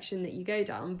direction that you go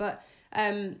down. But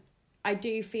I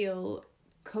do feel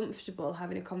comfortable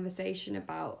having a conversation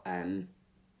about,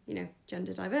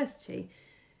 gender diversity.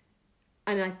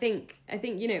 And I think,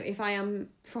 if I am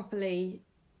properly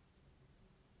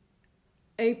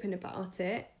open about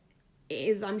it, it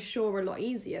is, I'm sure, a lot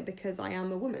easier because I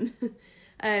am a woman.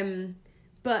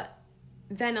 But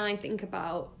then I think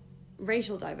about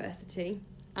racial diversity,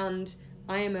 and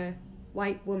I am a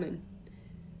white woman.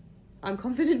 I'm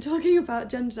confident talking about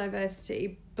gender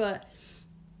diversity, but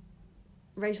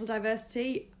racial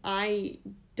diversity, I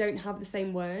don't have the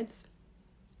same words.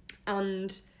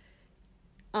 And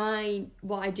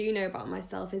what I do know about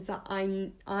myself is that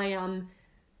I am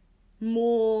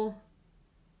more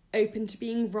open to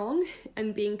being wrong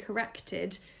and being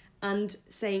corrected and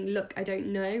saying, look, I don't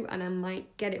know and I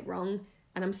might get it wrong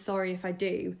and I'm sorry if I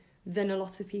do, than a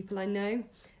lot of people I know.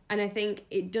 And I think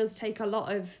it does take a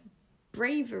lot of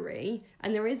bravery,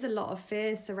 and there is a lot of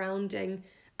fear surrounding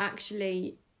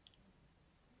actually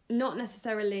not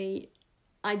necessarily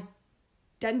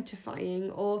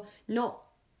identifying or not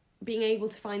being able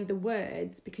to find the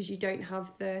words because you don't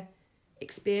have the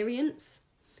experience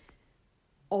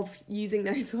of using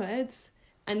those words,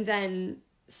 and then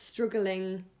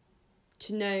struggling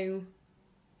to know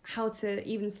how to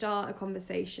even start a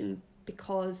conversation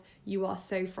because you are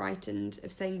so frightened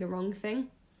of saying the wrong thing.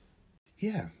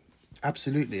 Yeah,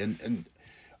 absolutely. And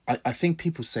I think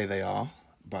people say they are,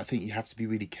 but I think you have to be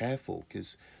really careful,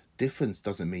 because difference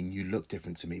doesn't mean you look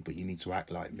different to me, but you need to act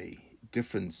like me.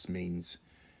 Difference means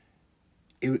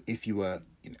if you were,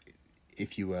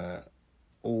 if you were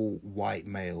all white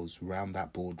males around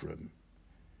that boardroom,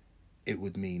 it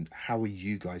would mean, how are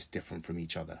you guys different from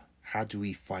each other? How do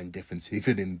we find difference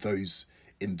even in those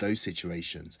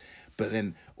situations? But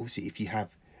then obviously if you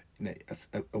have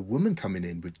a woman coming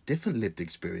in with different lived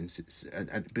experiences,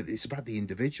 but it's about the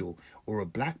individual, or a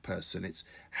black person, it's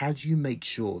how do you make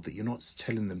sure that you're not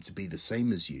telling them to be the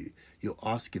same as you, you're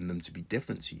asking them to be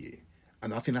different to you.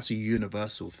 And I think that's a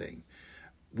universal thing.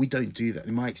 We don't do that.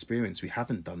 In my experience, we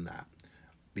haven't done that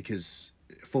because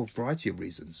for a variety of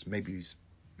reasons. Maybe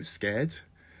we're scared.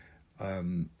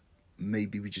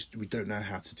 Maybe we don't know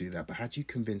how to do that. But how do you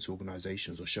convince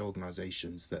organisations or show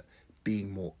organisations that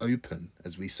being more open,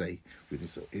 as we say with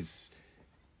this,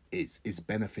 is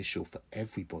beneficial for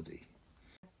everybody?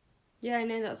 Yeah, I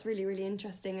know, that's really, really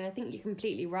interesting. And I think you're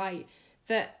completely right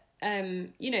that, I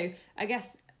guess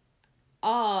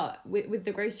with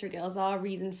the Grocery Girls, our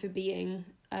reason for being,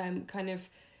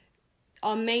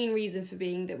 our main reason for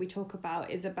being that we talk about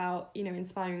is about,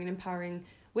 inspiring and empowering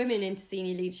women into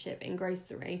senior leadership in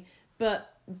grocery.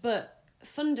 But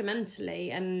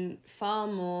fundamentally, and far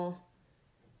more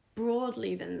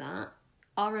broadly than that,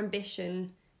 our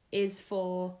ambition is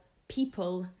for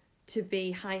people to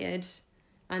be hired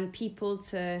and people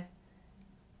to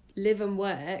live and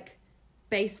work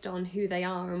based on who they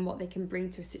are and what they can bring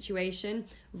to a situation,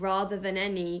 rather than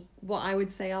any, what I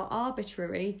would say are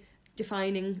arbitrary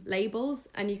defining labels.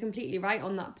 And you're completely right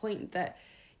on that point that,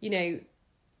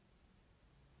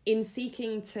 in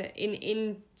seeking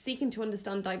to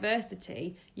understand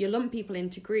diversity, you lump people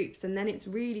into groups, and then it's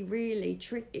really, really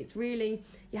tricky. It's really,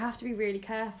 you have to be really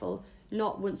careful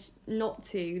once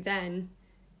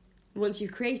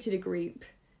you've created a group,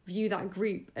 view that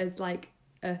group as like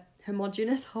a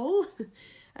homogenous whole.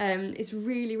 It's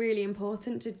really, really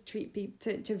important to treat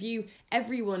people, to view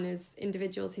everyone as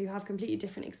individuals who have completely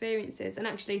different experiences. And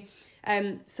actually,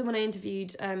 someone I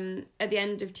interviewed at the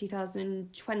end of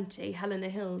 2020, Helena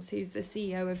Hills, who's the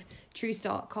CEO of True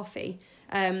Start Coffee,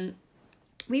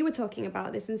 we were talking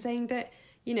about this and saying that,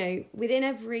 within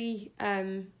every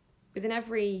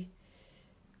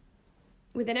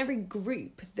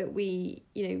group that we,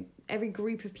 every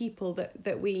group of people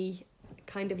that we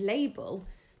kind of label,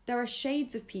 there are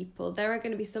shades of people. There are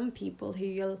going to be some people who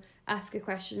you'll ask a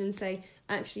question and say,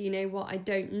 actually, you know what, I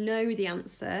don't know the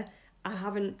answer. I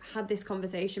haven't had this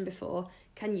conversation before.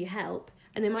 Can you help?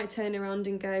 And they might turn around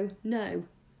and go, no,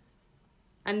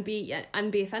 and be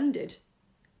offended.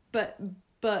 But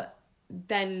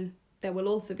then there will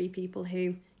also be people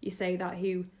who you say that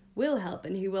who will help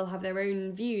and who will have their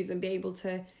own views and be able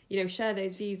to, share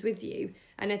those views with you.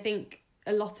 And I think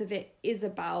a lot of it is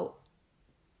about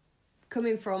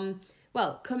coming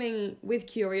with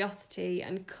curiosity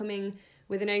and coming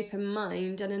with an open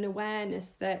mind and an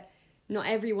awareness that not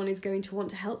everyone is going to want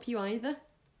to help you either.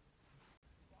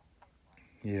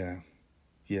 Yeah.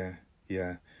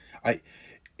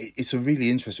 It's a really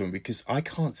interesting one, because I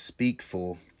can't speak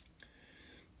for...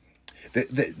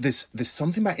 There's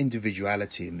something about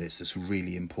individuality in this that's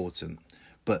really important.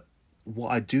 But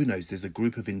what I do know is there's a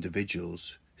group of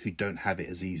individuals who don't have it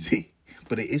as easy.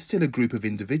 But it is still a group of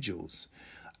individuals.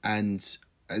 And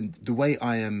the way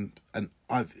I am, and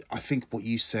I think what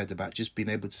you said about just being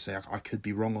able to say, I could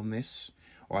be wrong on this,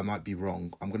 or I might be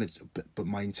wrong. But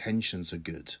my intentions are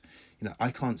good.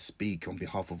 I can't speak on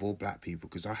behalf of all black people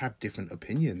because I have different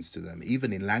opinions to them.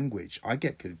 Even in language, I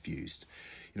get confused.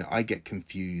 I get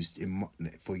confused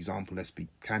for example, let's be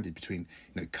candid, between,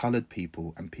 coloured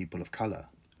people and people of colour.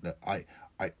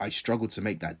 I struggle to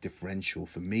make that differential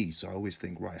for me. So I always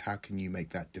think, right, how can you make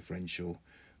that differential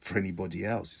for anybody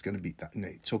else? It's going to be that,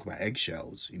 talk about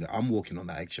eggshells. I'm walking on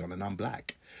that eggshell and I'm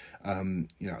black.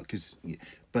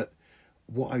 But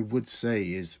what I would say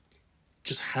is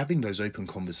just having those open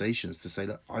conversations to say,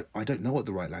 look, I don't know what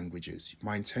the right language is.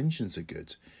 My intentions are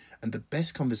good. And the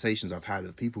best conversations I've had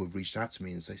with people who've reached out to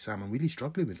me and say, Sam, I'm really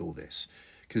struggling with all this,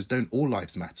 because don't all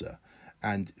lives matter?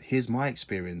 And here's my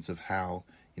experience of how,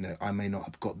 I may not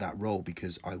have got that role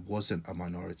because I wasn't a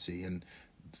minority. And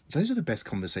those are the best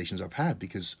conversations I've had,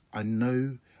 because I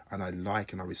know and I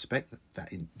like and I respect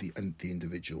that in the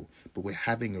individual, but we're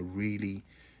having a really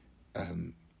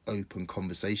open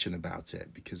conversation about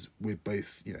it, because we're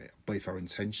both, both our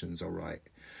intentions are right.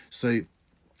 So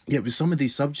yeah, with some of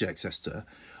these subjects, Esther,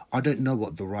 I don't know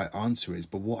what the right answer is,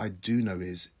 but what I do know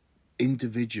is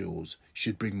individuals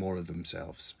should bring more of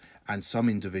themselves, and some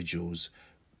individuals,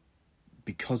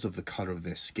 because of the colour of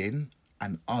their skin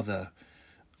and other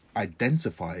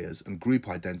identifiers and group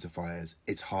identifiers,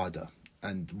 it's harder.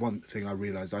 And one thing I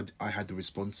realised I had the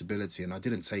responsibility, and I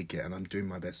didn't take it, and I'm doing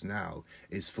my best now,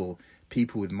 is for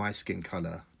people with my skin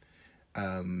colour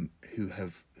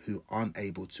who aren't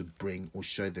able to bring or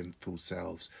show them full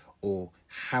selves or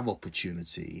have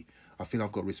opportunity. I feel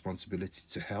I've got responsibility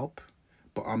to help,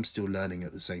 but I'm still learning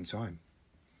at the same time.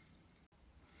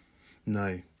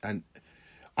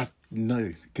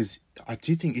 Because I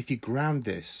do think if you ground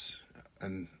this,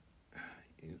 and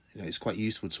it's quite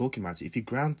useful talking about it, if you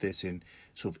ground this in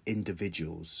sort of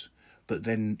individuals, but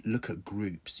then look at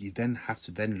groups, you then have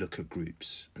to then look at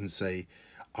groups and say,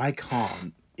 I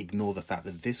can't ignore the fact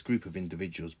that this group of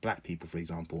individuals, black people, for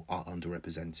example, are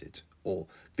underrepresented, or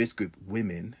this group,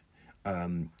 women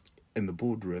in the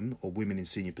boardroom or women in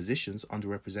senior positions,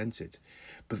 underrepresented.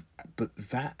 But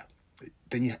that,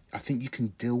 then I think you can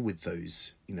deal with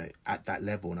those, at that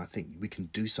level, and I think we can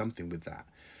do something with that.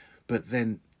 But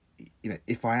then,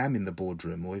 if I am in the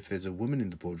boardroom, or if there's a woman in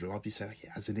the boardroom, I'll be saying,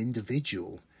 as an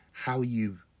individual, how are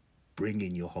you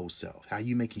bringing your whole self? How are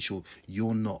you making sure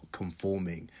you're not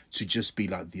conforming to just be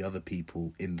like the other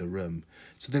people in the room?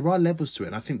 So there are levels to it,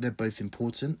 and I think they're both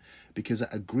important, because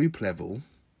at a group level,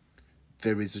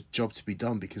 there is a job to be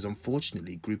done, because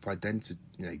unfortunately group identity,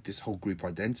 this whole group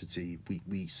identity,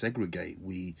 we segregate,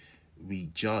 we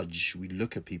judge, we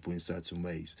look at people in certain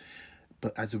ways.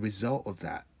 But as a result of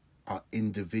that, our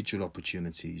individual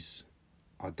opportunities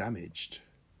are damaged.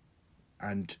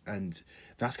 And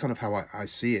that's kind of how I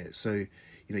see it. So,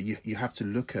 you have to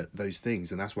look at those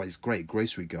things, and that's why it's great.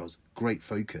 Grocery Girls, great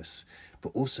focus. But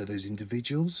also those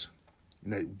individuals,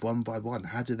 one by one,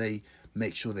 how do they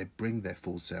make sure they bring their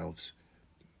full selves?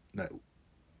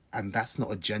 And that's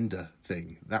not a gender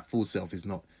thing. That full self is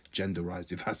not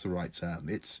genderized, if that's the right term.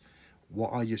 It's,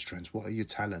 what are your strengths? What are your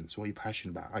talents? What are you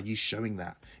passionate about? Are you showing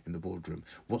that in the boardroom?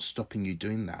 What's stopping you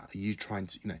doing that? Are you trying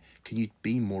to, can you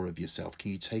be more of yourself?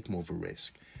 Can you take more of a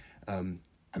risk? And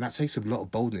that takes a lot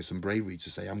of boldness and bravery to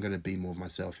say, I'm going to be more of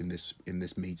myself in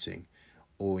this meeting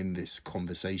or in this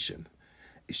conversation.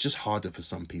 It's just harder for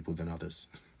some people than others.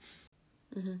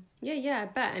 Mm-hmm. Yeah, I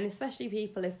bet. And especially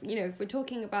people, if we're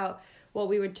talking about what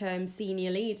we would term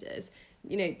senior leaders,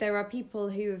 there are people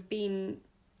who have been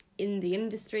in the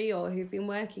industry or who've been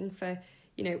working for,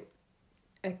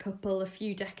 a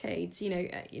few decades,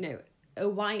 a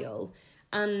while.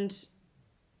 And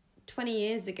 20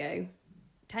 years ago,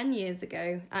 10 years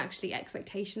ago, actually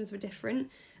expectations were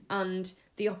different, and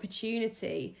the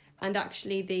opportunity and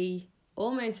actually the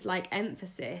almost like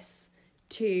emphasis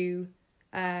to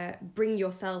bring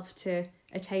yourself to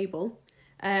a table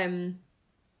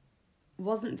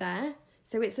wasn't there.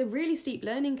 So it's a really steep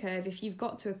learning curve if you've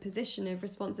got to a position of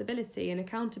responsibility and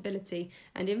accountability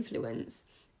and influence.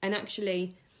 And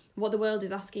actually, what the world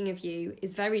is asking of you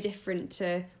is very different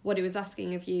to what it was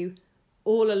asking of you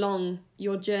all along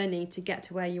your journey to get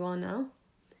to where you are now.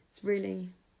 It's really...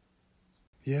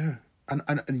 Yeah. And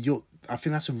I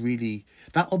think that's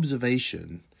that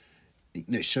observation,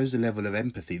 it shows the level of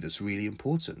empathy that's really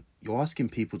important. You're asking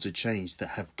people to change that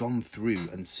have gone through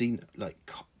and seen,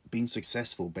 been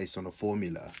successful based on a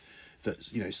formula that,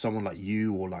 someone like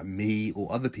you or like me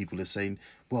or other people are saying,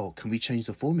 well, can we change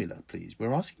the formula, please?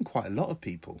 We're asking quite a lot of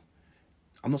people.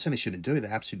 I'm not saying they shouldn't do it, they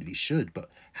absolutely should, but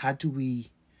how do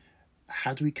we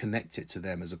connect it to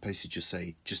them, as opposed to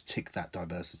just tick that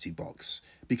diversity box?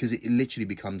 Because it literally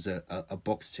becomes a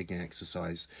box ticking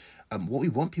exercise. What we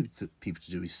want people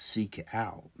to do is seek it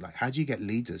out. Like, how do you get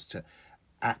leaders to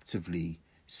actively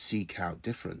seek out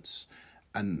difference?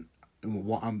 And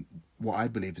what I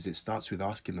believe is it starts with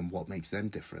asking them what makes them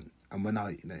different. And when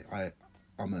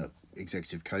I'm a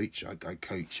executive coach, I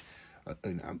coach, I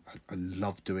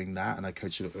love doing that, and I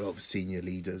coach a lot of senior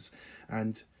leaders.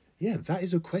 And yeah, that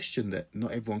is a question that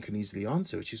not everyone can easily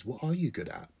answer, which is, what are you good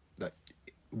at? Like,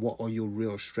 what are your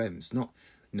real strengths? Not,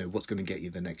 what's going to get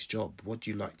you the next job. What do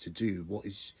you like to do? What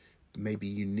is maybe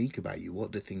unique about you? What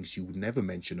are the things you would never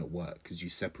mention at work because you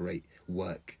separate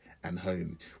work and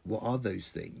home? What are those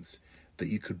things that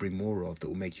you could bring more of that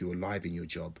will make you alive in your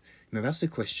job? That's a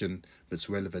question that's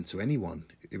relevant to anyone,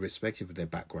 irrespective of their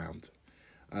background.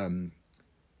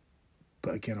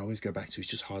 But again, I always go back to, it's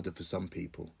just harder for some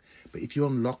people. But if you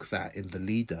unlock that in the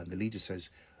leader, and the leader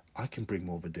says, I can bring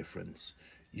more of a difference,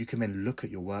 you can then look at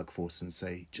your workforce and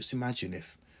say, just imagine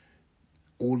if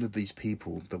all of these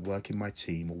people that work in my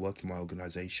team or work in my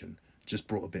organisation just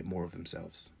brought a bit more of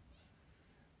themselves.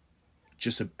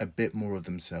 Just a bit more of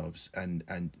themselves and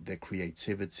their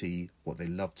creativity, what they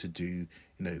love to do,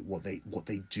 what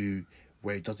they do,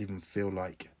 where it doesn't even feel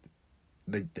like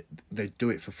they do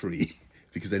it for free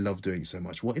because they love doing it so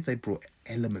much. What if they brought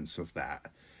elements of that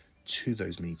to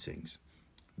those meetings?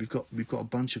 We've got a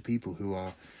bunch of people who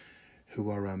are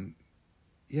we're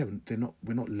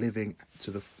not living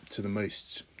to the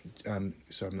most.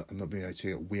 So I'm not being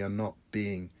articulate. We are not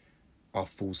being our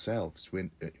full selves.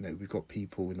 We've got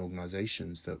people in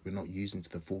organisations that we're not using to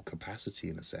the full capacity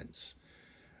in a sense.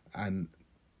 And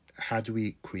how do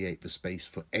we create the space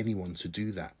for anyone to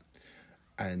do that?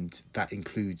 And that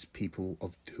includes people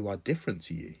who are different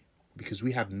to you, because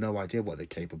we have no idea what they're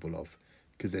capable of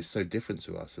because they're so different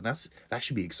to us, and that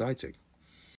should be exciting.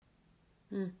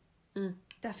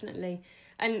 Definitely.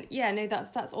 And yeah, no,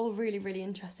 that's all really, really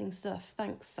interesting stuff.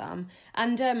 Thanks, Sam.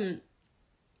 And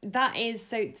that is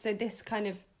so this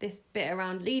bit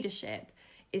around leadership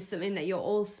is something that you're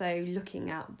also looking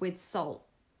at with SALT,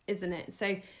 isn't it?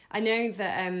 So I know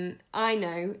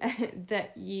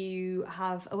that you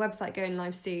have a website going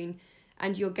live soon,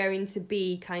 and you're going to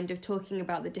be kind of talking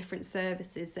about the different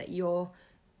services that you're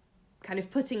kind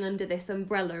of putting under this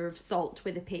umbrella of SALT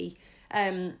with a P,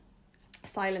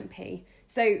 silent P.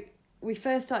 So we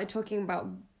first started talking about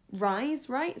Rise,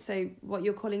 right? So what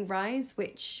you're calling Rise,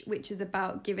 which is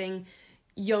about giving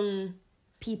young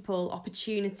people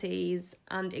opportunities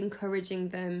and encouraging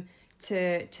them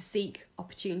to seek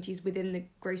opportunities within the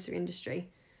grocery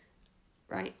industry,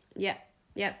 right? Yeah.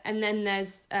 And then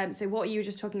there's so what you were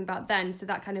just talking about then, so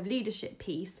that kind of leadership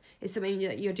piece is something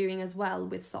that you're doing as well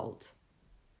with SALT.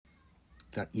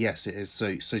 Yes, it is.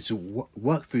 So to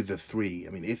work through the three,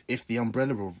 I mean, if the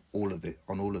umbrella of all of it,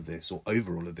 on all of this, or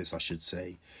over all of this, I should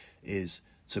say, is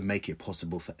to make it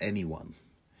possible for anyone,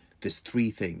 there's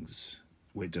three things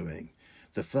we're doing.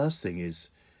 The first thing is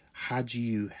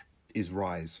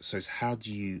Rise. So it's how do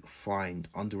you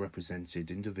find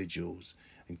underrepresented individuals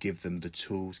and give them the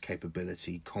tools,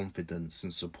 capability, confidence,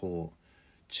 and support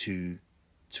to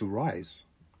rise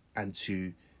and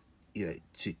to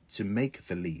make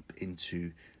the leap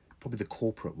into probably the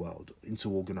corporate world,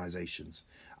 into organizations,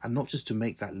 and not just to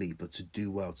make that leap, but to do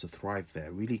well, to thrive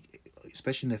there, really,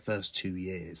 especially in their first 2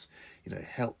 years,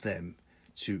 help them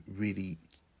to really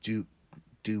do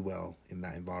well in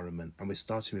that environment. And we're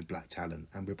starting with black talent,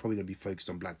 and we're probably going to be focused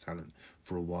on black talent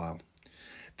for a while.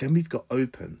 Then we've got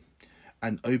Open,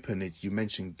 and Open is, you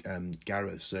mentioned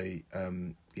Gareth, so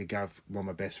Gav, one of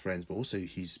my best friends, but also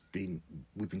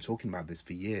we've been talking about this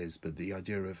for years, but the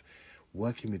idea of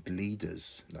working with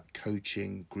leaders, like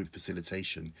coaching, group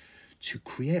facilitation, to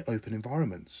create open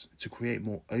environments, to create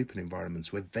more open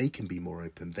environments where they can be more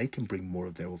open, they can bring more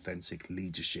of their authentic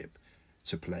leadership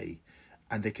to play,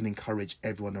 and they can encourage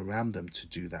everyone around them to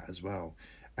do that as well.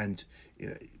 And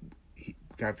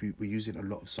Gav, we're using a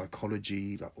lot of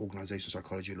psychology, like organizational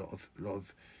psychology, a lot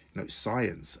of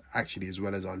science, actually, as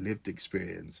well as our lived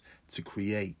experience, to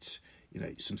create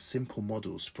some simple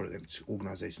models for them, to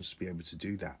organizations to be able to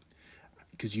do that,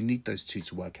 because you need those two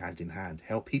to work hand in hand.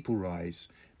 Help people rise,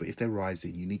 but if they're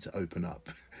rising, you need to open up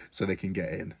so they can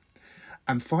get in.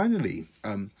 And finally,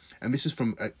 and this is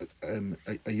from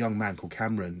a young man called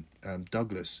Cameron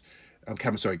Douglas,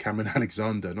 Cameron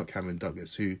Alexander, not Cameron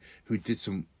Douglas, who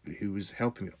was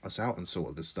helping us out on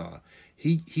Salt at the Start.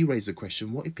 He raised the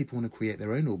question: what if people want to create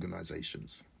their own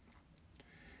organizations,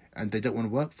 and they don't want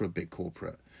to work for a big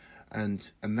corporate?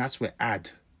 And that's where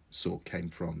Salt came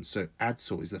from. So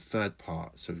Salt is the third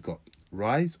part. So we've got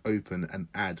Rise, Open,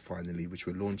 and finally, which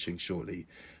we're launching shortly.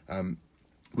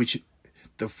 Which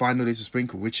the final is a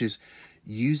sprinkle, which is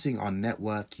using our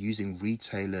network, using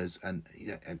retailers and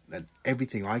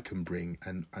everything I can bring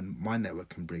and my network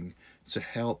can bring to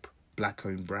help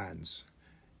black-owned brands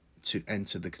to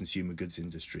enter the consumer goods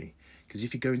industry. Because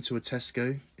if you go into a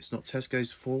Tesco, it's not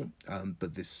Tesco's fault,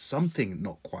 but there's something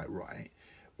not quite right,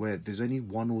 where there's only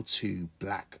one or two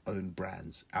black-owned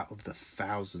brands out of the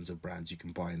thousands of brands you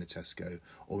can buy in a Tesco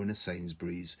or in a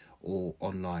Sainsbury's or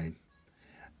online.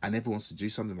 And everyone wants to do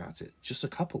something about it. Just a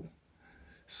couple.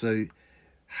 So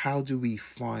how do we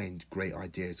find great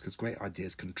ideas? Because great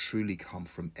ideas can truly come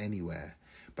from anywhere.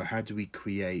 But how do we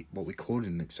create what we call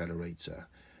an accelerator,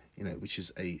 which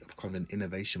is a kind of an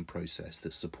innovation process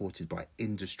that's supported by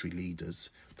industry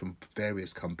leaders from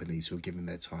various companies who are giving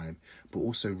their time, but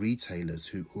also retailers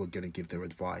who are going to give their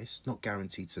advice, not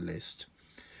guaranteed to list,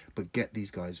 but get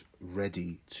these guys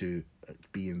ready to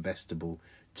be investable,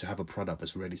 to have a product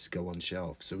that's ready to go on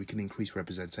shelf, so we can increase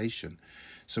representation.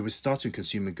 So we're starting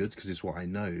consumer goods because it's what I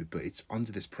know, but it's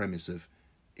under this premise of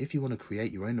if you want to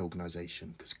create your own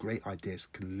organization, because great ideas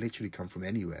can literally come from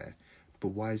anywhere, but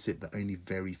why is it that only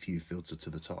very few filter to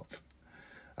the top?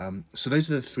 So those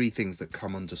are the three things that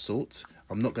come under SALT.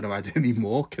 I'm not going to add any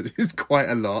more because it's quite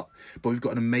a lot, but we've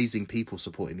got an amazing people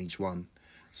supporting each one.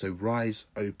 So rise,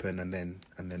 open, and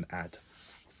then add.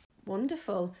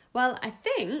 Wonderful. Well, I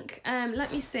think,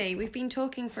 let me see, we've been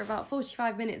talking for about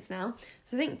 45 minutes now,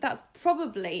 so I think that's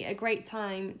probably a great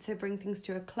time to bring things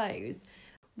to a close.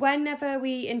 Whenever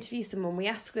we interview someone, we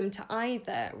ask them to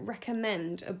either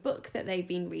recommend a book that they've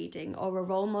been reading or a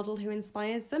role model who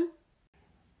inspires them.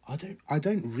 I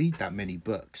don't read that many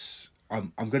books.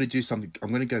 I'm going to do something. I'm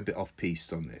going to go a bit off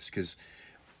piste on this because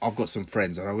I've got some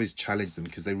friends and I always challenge them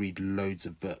because they read loads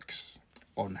of books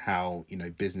on how,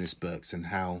 business books and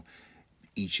how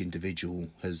each individual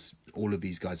all of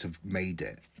these guys have made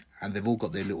it, and they've all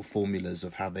got their little formulas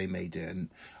of how they made it. And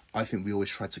I think we always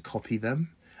try to copy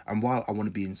them. And while I want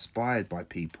to be inspired by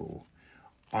people,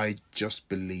 I just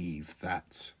believe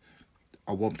that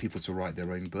I want people to write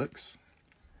their own books.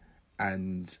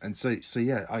 And so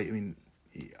yeah,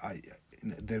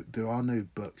 there are no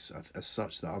books as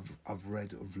such that I've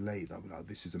read of late that I'm like,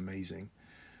 this is amazing.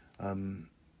 The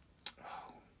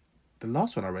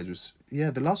last one I read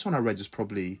was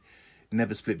probably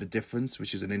Never Split the Difference,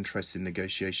 which is an interesting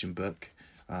negotiation book.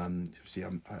 See,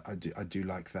 I do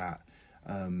like that.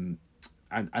 And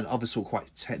other sort of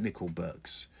quite technical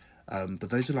books.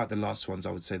 But those are like the last ones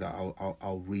I would say that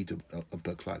I'll read a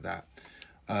book like that.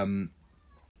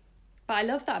 But I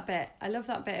love that bit. I love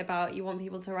that bit about you want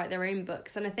people to write their own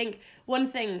books. And I think one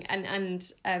thing,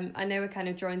 and I know we're kind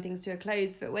of drawing things to a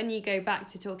close, but when you go back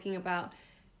to talking about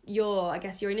your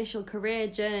initial career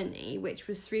journey, which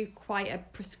was through quite a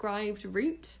prescribed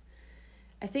route,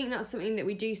 I think that's something that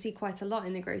we do see quite a lot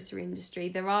in the grocery industry.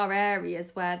 There are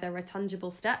areas where there are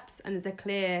tangible steps and there's a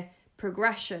clear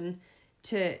progression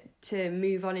to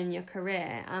move on in your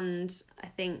career. And I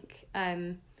think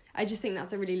I just think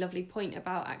that's a really lovely point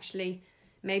about actually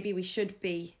maybe we should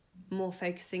be more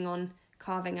focusing on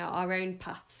carving out our own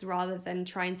paths rather than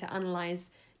trying to analyse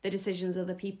the decisions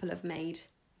other people have made.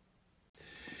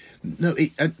 No,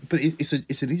 it's an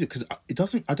easy because it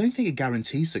doesn't. I don't think it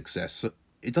guarantees success.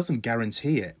 It doesn't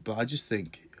guarantee it, but I just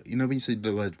think when you say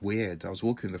the word weird, I was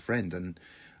walking with a friend and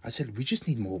I said we just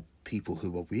need more people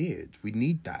who are weird. We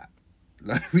need that.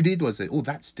 Like we need ones that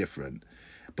that's different.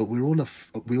 But we're all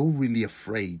really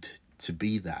afraid to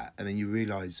be that, and then you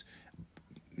realise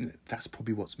that's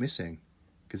probably what's missing,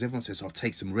 because everyone says, "Oh,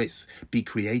 take some risks, be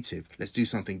creative, let's do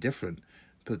something different."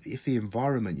 But if the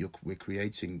environment we're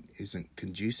creating isn't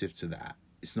conducive to that,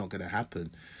 it's not going to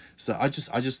happen. So I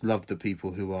just love the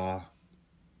people who are,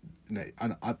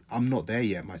 and I'm not there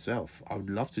yet myself. I would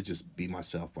love to just be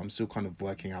myself, but I'm still kind of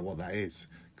working out what that is,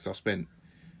 because I've spent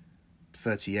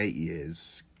 38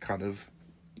 years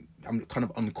I'm kind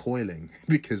of uncoiling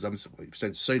because I've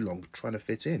spent so long trying to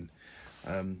fit in.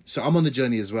 So I'm on the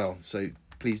journey as well. So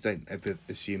please don't ever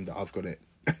assume that I've got it.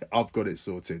 I've got it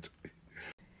sorted.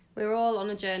 We're all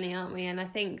on a journey, aren't we? And I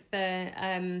think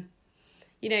being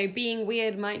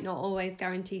weird might not always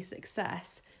guarantee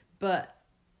success, but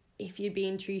if you're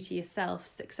being true to yourself,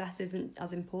 success isn't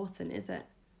as important, is it?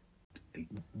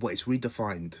 Well, it's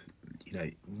redefined.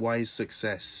 Why is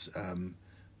success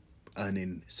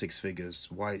earning six figures?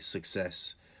 Why is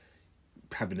success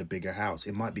having a bigger house?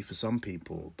 It might be for some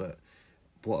people, but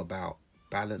what about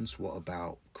balance? What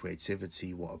about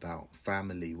creativity? What about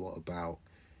family? What about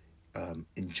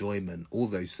enjoyment? All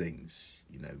those things,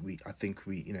 I think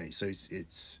so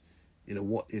it's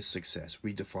what is success?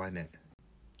 Redefine it.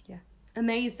 Yeah.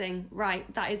 Amazing.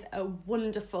 Right. That is a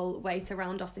wonderful way to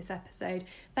round off this episode.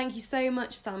 Thank you so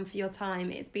much, Sam, for your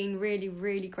time. It's been really,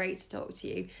 really great to talk to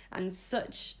you, and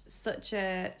such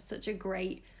a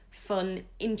great, fun,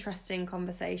 interesting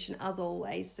conversation as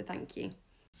always. So thank you.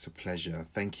 It's a pleasure.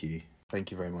 Thank you.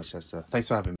 Thank you very much, Esther. Thanks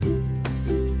for having me.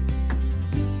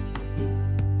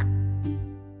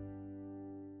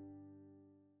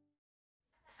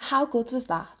 How good was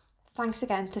that? Thanks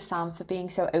again to Sam for being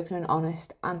so open and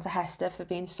honest, and to Hester for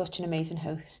being such an amazing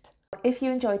host. If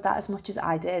you enjoyed that as much as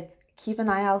I did, keep an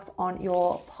eye out on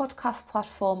your podcast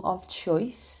platform of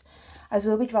choice, as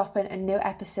we'll be dropping a new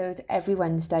episode every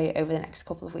Wednesday over the next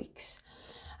couple of weeks.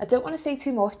 I don't want to say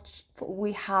too much, but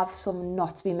we have some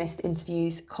not to be missed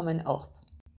interviews coming up.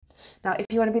 Now, if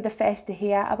you want to be the first to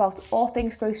hear about all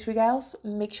things Grocery Girls,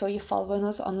 make sure you're following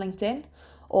us on LinkedIn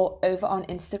or over on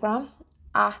Instagram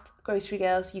at Grocery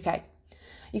Girls UK.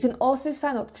 You can also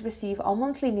sign up to receive our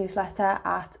monthly newsletter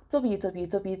at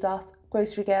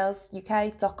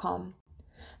www.grocerygirlsuk.com.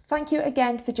 Thank you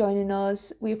again for joining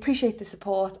us. We appreciate the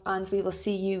support, and we will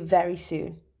see you very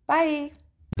soon. Bye!